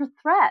looking for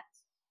threats.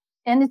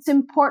 And it's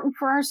important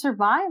for our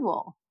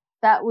survival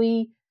that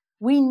we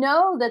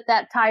know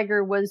that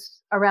tiger was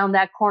around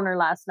that corner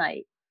last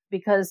night,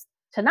 because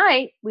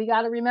tonight we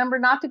got to remember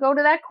not to go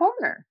to that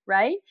corner,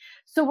 right?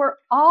 So we're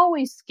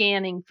always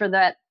scanning for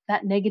that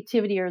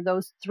negativity or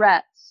those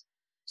threats.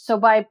 So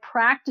by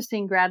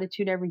practicing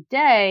gratitude every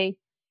day,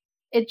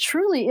 it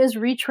truly is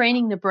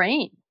retraining the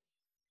brain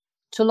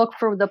to look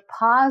for the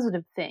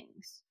positive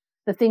things,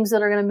 the things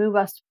that are going to move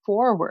us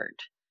forward.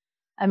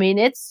 I mean,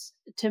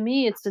 to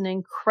me, it's an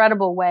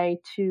incredible way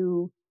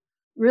to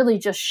really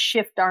just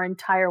shift our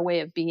entire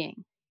way of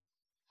being.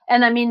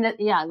 And I mean,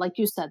 like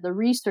you said, the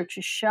research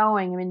is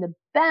showing, I mean, the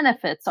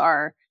benefits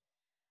are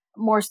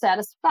more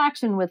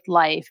satisfaction with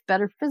life,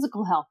 better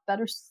physical health,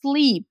 better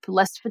sleep,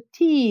 less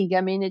fatigue.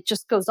 I mean, it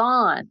just goes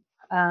on.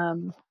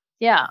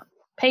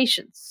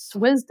 Patience,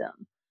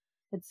 wisdom.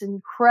 It's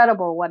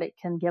incredible what it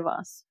can give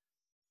us.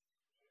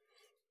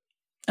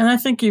 And I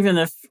think even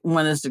if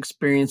one is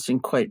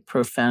experiencing quite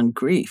profound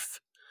grief,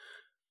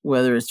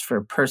 whether it's for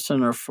a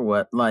person or for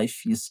what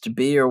life used to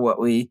be or what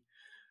we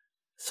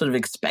sort of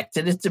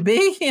expected it to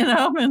be,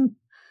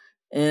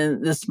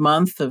 in this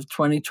month of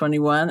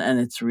 2021,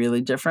 and it's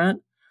really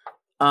different.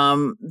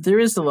 There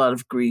is a lot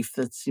of grief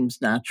that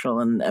seems natural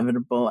and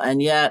inevitable. And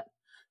yet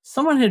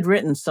someone had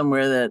written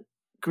somewhere that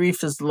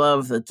grief is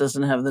love that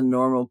doesn't have the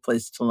normal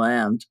place to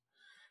land.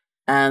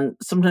 And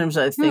sometimes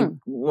I think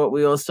what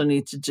we also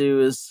need to do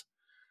is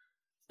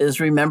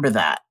remember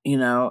that,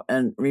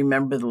 and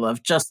remember the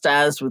love, just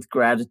as with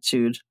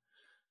gratitude,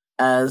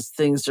 as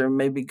things are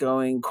maybe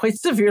going quite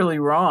severely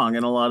wrong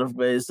in a lot of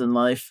ways in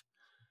life.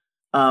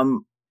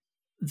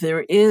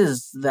 There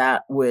is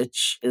that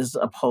which is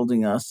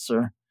upholding us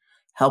or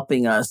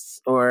helping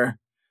us or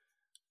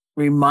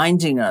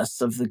reminding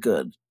us of the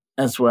good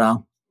as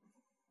well.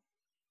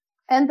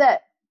 And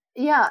that,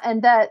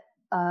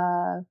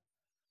 I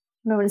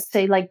want to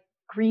say, like,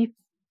 grief,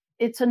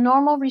 it's a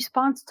normal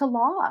response to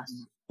loss.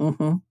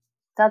 Mm-hmm.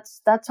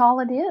 That's all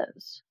it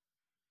is.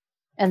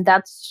 And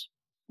that's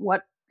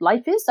what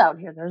life is out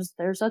here.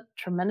 There's a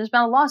tremendous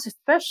amount of loss,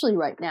 especially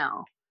right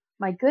now.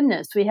 My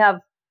goodness, we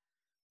have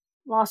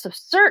loss of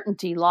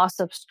certainty, loss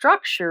of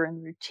structure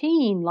and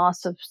routine,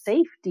 loss of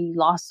safety,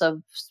 loss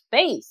of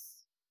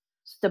space,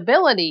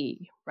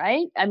 stability,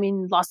 right? I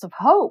mean, loss of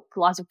hope,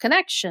 loss of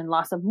connection,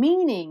 loss of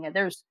meaning.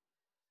 There's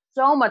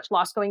so much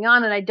loss going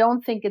on, and I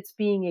don't think it's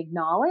being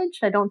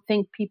acknowledged. I don't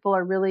think people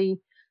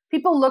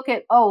look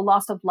at,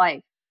 loss of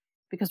life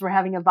because we're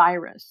having a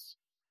virus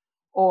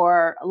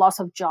or a loss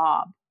of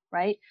job,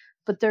 right?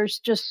 But there's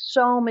just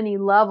so many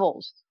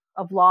levels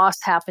of loss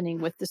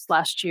happening with this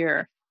last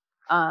year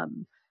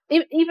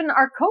even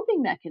our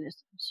coping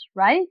mechanisms,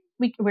 right?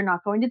 We're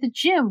not going to the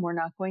gym. We're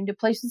not going to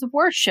places of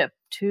worship,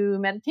 to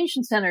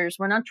meditation centers.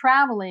 We're not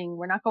traveling.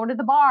 We're not going to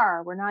the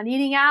bar. We're not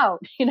eating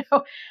out.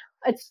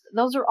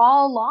 Those are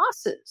all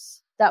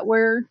losses that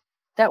we're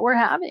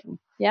having.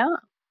 Yeah.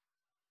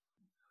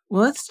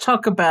 Well, let's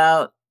talk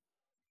about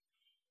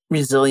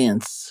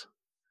resilience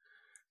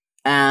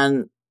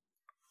and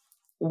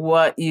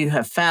what you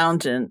have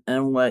found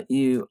and what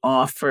you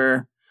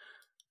offer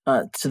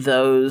to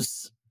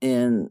those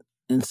in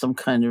some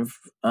kind of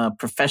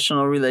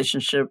professional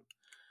relationship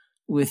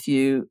with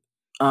you.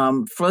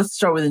 Let's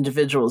start with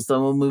individuals,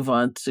 then we'll move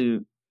on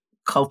to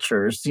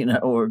cultures,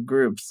 or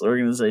groups,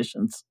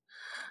 organizations.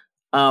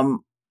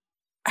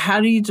 How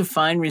do you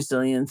define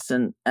resilience,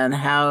 and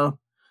how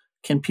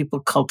can people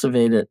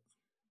cultivate it?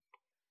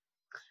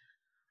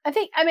 I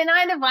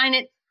define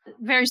it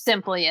very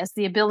simply as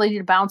the ability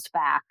to bounce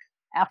back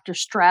after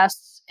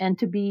stress and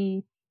to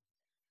be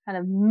kind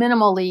of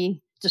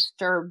minimally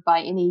disturbed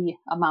by any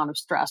amount of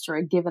stress or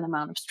a given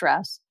amount of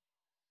stress.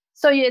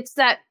 So it's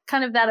that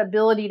kind of that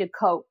ability to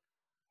cope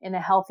in a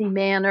healthy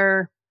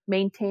manner,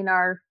 maintain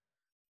our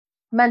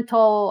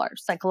mental, our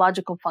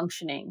psychological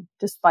functioning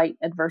despite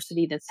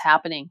adversity that's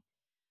happening.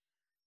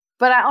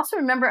 But I also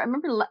remember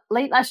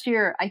late last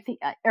year, I think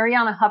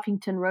Arianna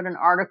Huffington wrote an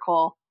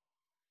article,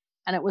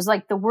 and it was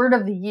like the word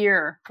of the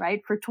year,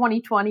 right, for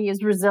 2020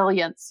 is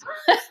resilience.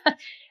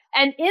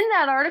 And in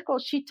that article,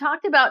 she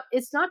talked about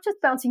it's not just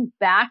bouncing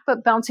back,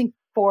 but bouncing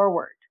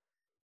forward.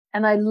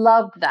 And I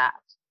loved that.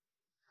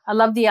 I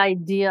love the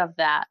idea of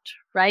that,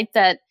 right?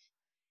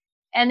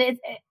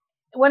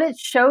 What it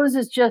shows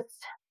is just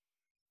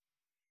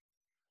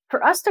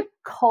for us to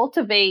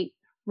cultivate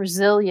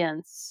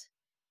resilience,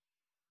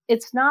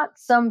 it's not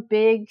some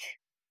big,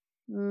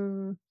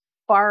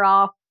 far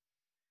off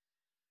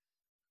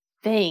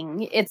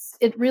thing. It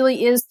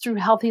really is through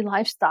healthy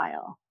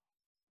lifestyle,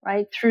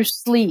 right? Through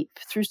sleep,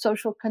 through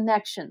social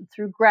connection,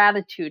 through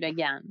gratitude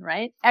again,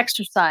 right?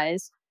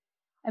 Exercise.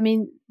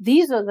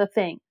 These are the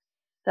things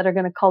that are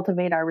going to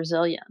cultivate our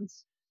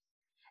resilience.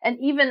 And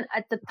even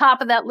at the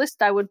top of that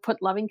list, I would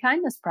put loving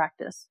kindness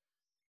practice,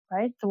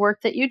 right? The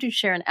work that you do,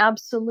 Sharon,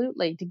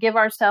 absolutely. To give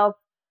ourselves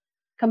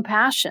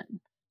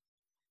compassion,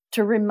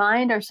 to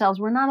remind ourselves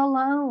we're not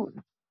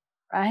alone,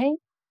 right?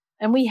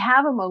 And we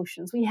have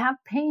emotions, we have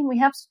pain, we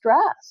have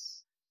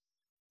stress.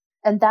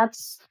 And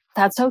that's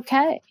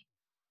okay.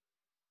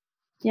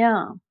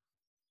 Yeah.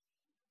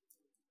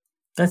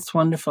 That's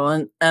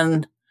wonderful.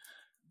 And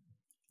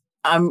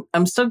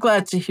I'm so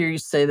glad to hear you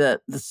say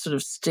that the sort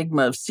of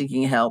stigma of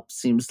seeking help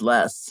seems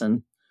less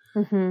and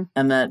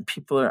that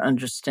people are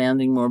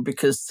understanding more,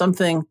 because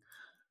something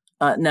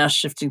now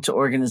shifting to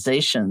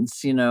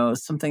organizations,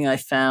 something I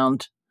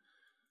found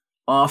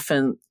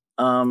often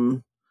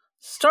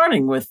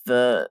starting with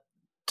the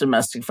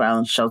domestic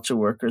violence shelter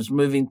workers,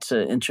 moving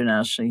to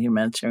international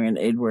humanitarian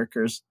aid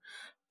workers,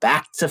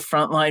 back to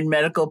frontline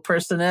medical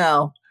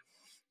personnel,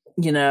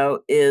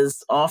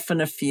 is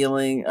often a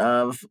feeling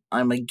of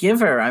I'm a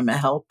giver, I'm a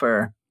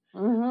helper.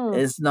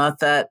 It's not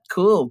that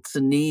cool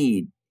to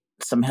need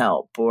some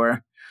help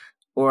or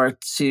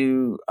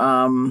to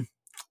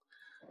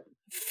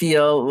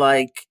feel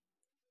like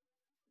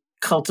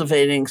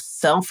cultivating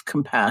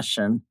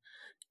self-compassion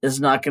is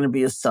not going to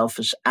be a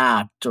selfish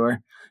act,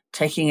 or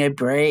taking a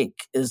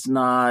break is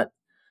not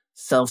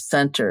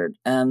self-centered.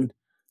 And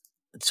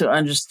to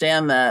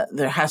understand that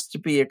there has to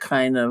be a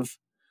kind of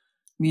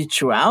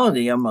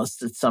mutuality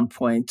almost at some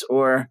point,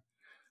 or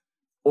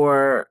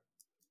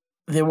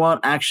there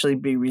won't actually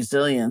be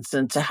resilience.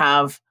 And to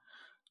have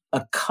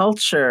a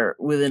culture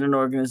within an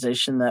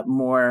organization that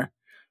more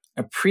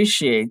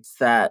appreciates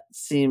that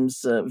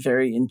seems a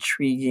very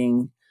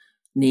intriguing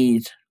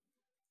need.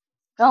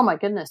 Oh my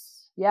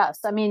goodness.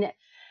 Yes.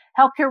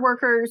 Healthcare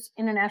workers,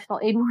 international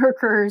aid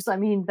workers,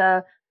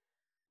 the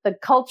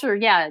culture,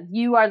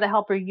 you are the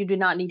helper, you do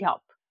not need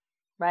help,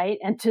 right?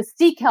 And to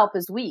seek help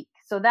is weak.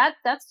 So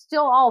that's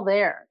still all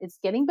there. It's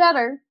getting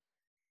better.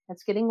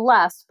 It's getting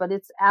less, but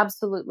it's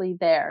absolutely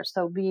there.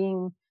 So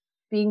being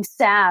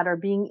sad or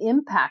being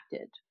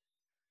impacted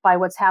by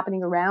what's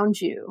happening around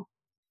you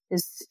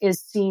is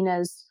seen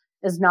as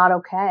not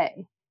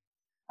okay.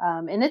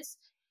 And it's,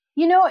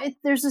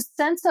 there's a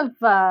sense of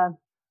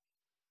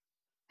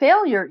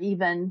failure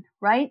even,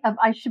 right? Of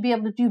I should be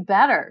able to do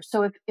better.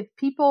 So if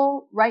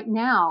people right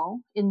now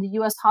in the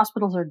U.S.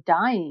 hospitals are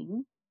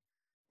dying,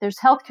 there's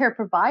healthcare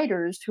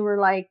providers who are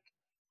like,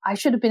 I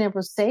should have been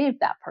able to save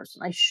that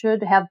person. I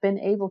should have been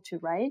able to,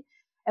 right?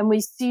 And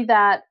we see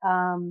that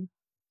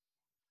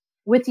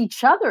with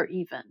each other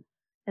even.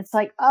 It's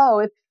like,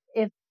 oh,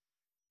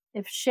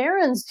 if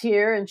Sharon's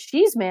here and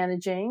she's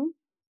managing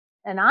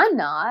and I'm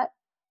not,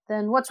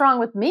 then what's wrong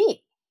with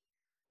me?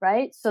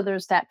 Right? So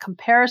there's that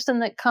comparison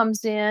that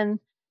comes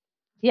in.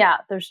 Yeah,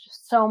 there's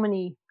just so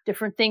many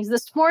different things.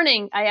 This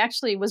morning, I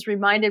actually was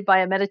reminded by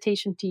a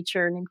meditation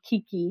teacher named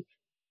Kiki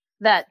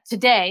that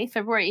today,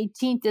 February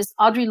 18th, is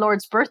Audre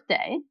Lorde's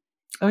birthday.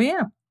 Oh,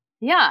 yeah.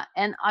 Yeah.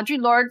 And Audre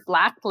Lorde,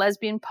 Black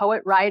lesbian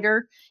poet,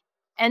 writer,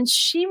 And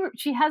she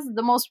has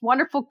the most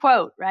wonderful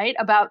quote, right?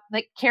 About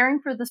like caring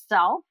for the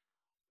self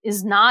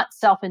is not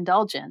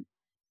self-indulgent.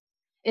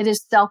 It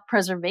is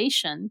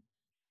self-preservation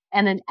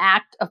and an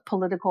act of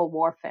political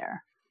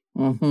warfare.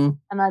 Mm-hmm.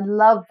 And I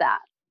love that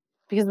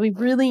because we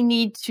really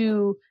need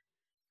to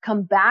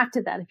come back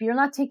to that. If you're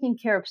not taking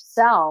care of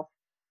self,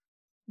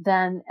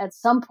 then at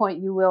some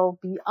point you will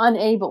be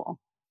unable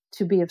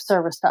to be of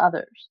service to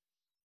others.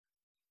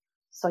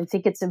 So I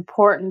think it's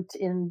important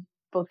in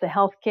both the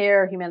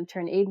healthcare,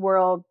 humanitarian aid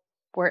world,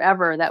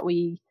 wherever, that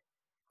we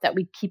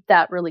keep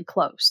that really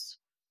close.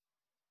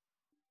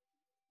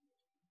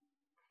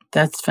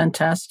 That's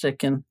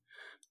fantastic. And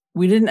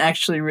we didn't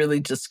actually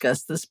really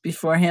discuss this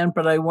beforehand,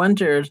 but I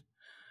wondered,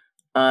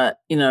 as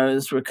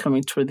we're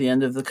coming toward the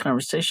end of the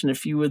conversation,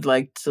 if you would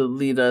like to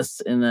lead us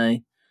in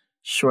a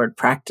short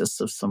practice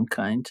of some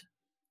kind.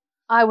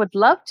 I would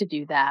love to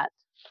do that.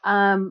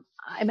 I'm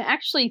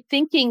actually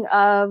thinking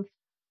of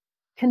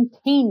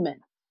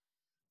containment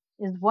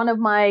is one of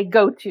my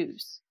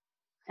go-tos.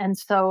 And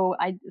so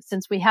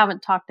since we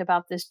haven't talked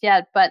about this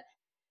yet, but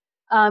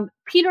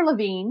Peter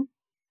Levine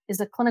is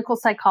a clinical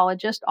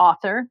psychologist,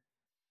 author,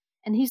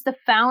 and he's the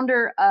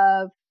founder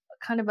of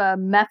kind of a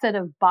method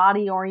of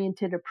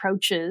body-oriented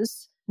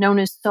approaches known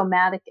as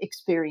somatic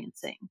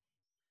experiencing.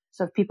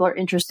 So if people are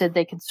interested,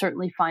 they can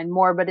certainly find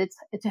more, but it's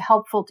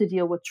helpful to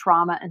deal with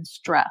trauma and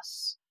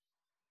stress.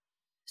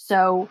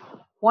 So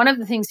one of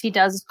the things he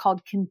does is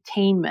called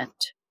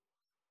containment.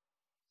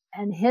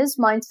 And his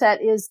mindset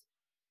is,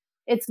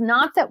 it's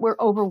not that we're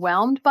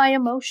overwhelmed by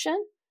emotion.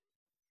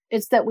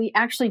 It's that we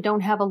actually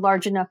don't have a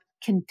large enough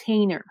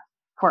container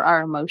for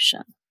our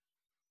emotion,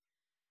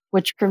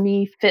 which for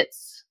me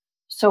fits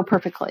so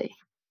perfectly.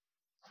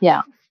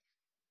 Yeah.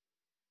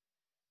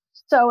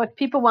 So if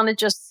people want to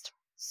just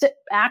sit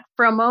back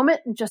for a moment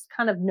and just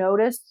kind of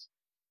notice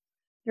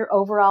your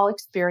overall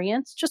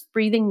experience, just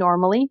breathing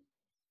normally.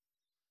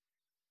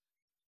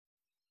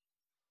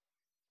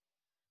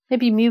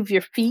 Maybe move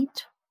your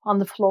feet on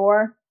the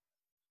floor,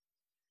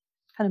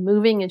 kind of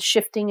moving and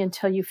shifting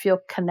until you feel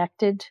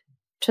connected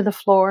to the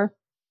floor.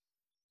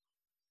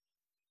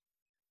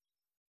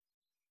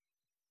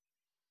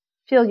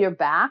 Feel your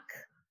back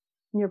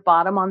and your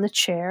bottom on the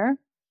chair.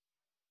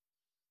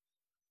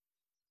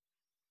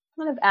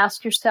 Kind of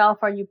ask yourself,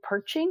 are you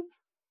perching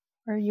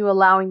or are you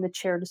allowing the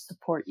chair to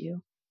support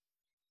you?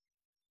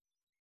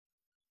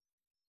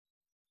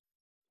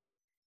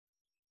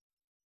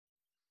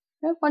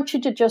 I want you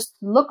to just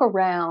look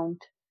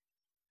around.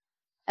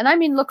 And I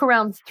mean look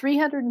around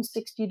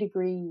 360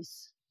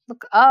 degrees.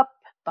 Look up,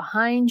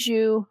 behind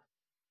you.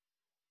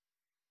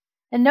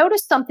 And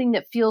notice something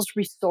that feels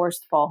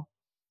resourceful.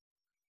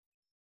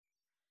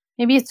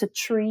 Maybe it's a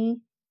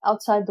tree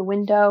outside the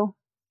window,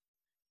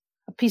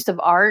 a piece of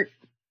art,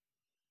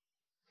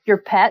 your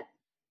pet,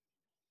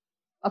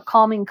 a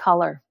calming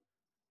color.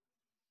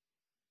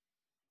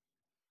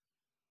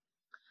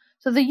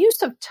 So the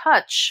use of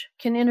touch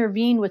can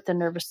intervene with the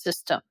nervous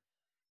system.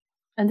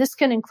 And this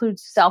can include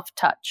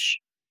self-touch.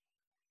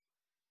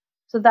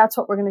 So that's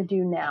what we're going to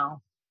do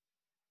now.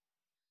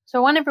 So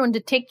I want everyone to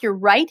take your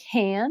right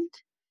hand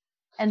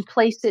and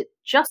place it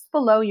just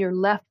below your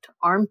left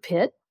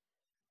armpit,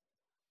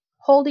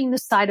 holding the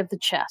side of the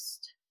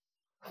chest.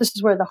 This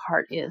is where the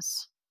heart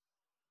is.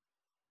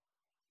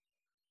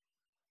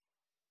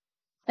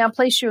 Now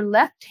place your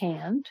left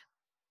hand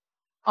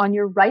on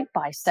your right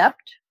bicep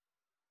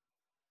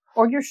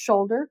or your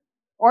shoulder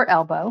or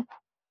elbow.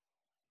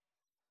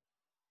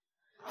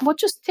 We'll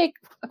just take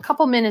a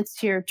couple minutes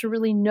here to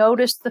really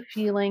notice the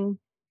feeling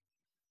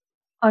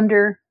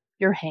under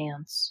your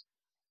hands.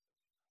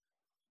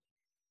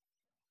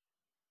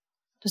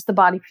 Does the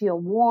body feel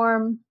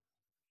warm?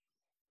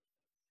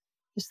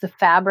 Is the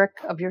fabric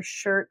of your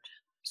shirt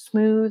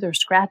smooth or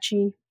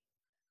scratchy?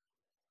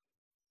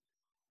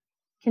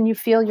 Can you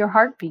feel your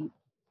heartbeat?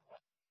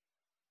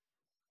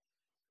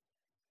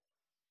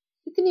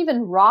 You can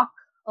even rock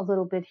a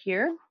little bit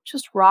here,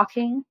 just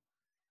rocking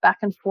back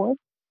and forth.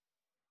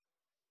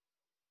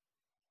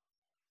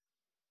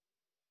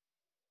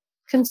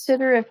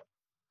 Consider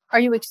are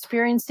you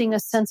experiencing a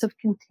sense of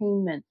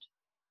containment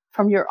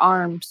from your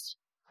arms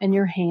and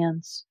your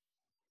hands?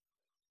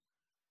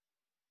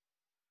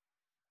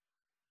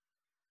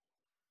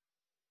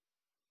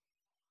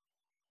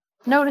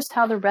 Notice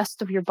how the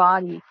rest of your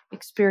body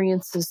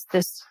experiences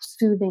this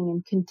soothing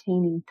and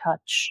containing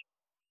touch.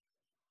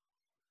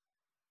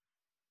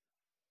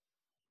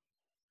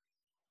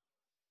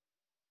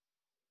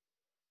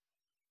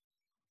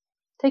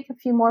 Take a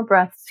few more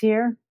breaths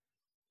here.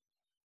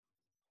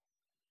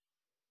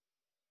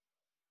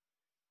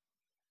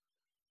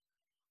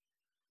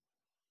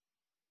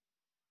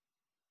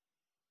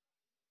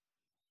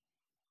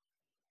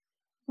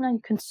 Now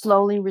you can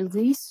slowly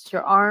release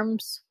your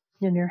arms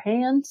and your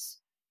hands.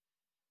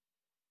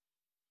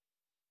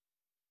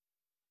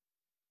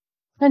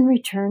 And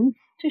return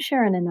to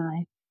Sharon and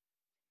I.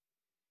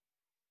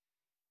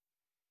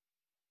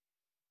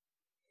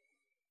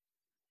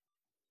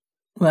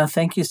 Well,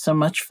 thank you so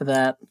much for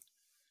that.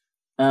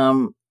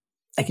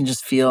 I can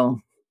just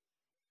feel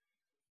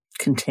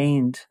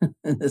contained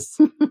in this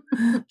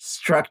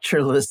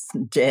structureless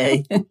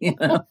day,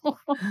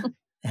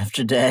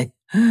 after day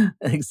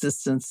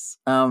existence.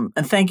 And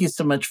thank you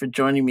so much for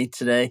joining me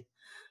today.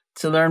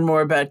 To learn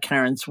more about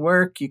Karen's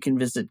work, you can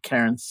visit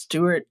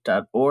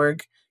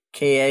KarenStewart.org,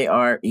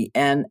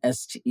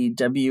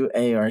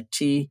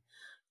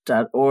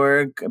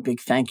 KarenStewart.org. A big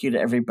thank you to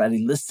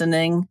everybody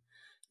listening.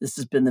 This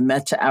has been the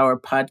Metta Hour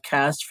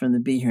podcast from the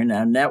Be Here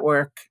Now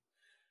Network.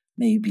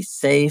 May you be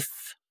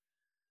safe,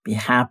 be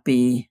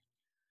happy,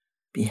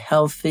 be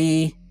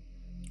healthy,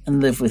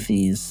 and live with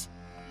ease.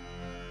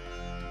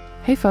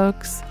 Hey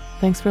folks,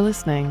 thanks for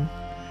listening.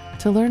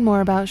 To learn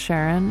more about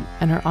Sharon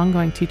and her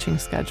ongoing teaching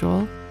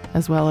schedule,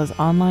 as well as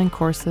online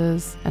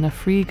courses and a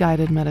free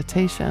guided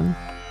meditation,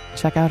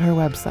 check out her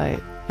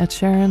website at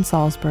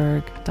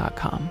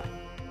SharonSalzberg.com.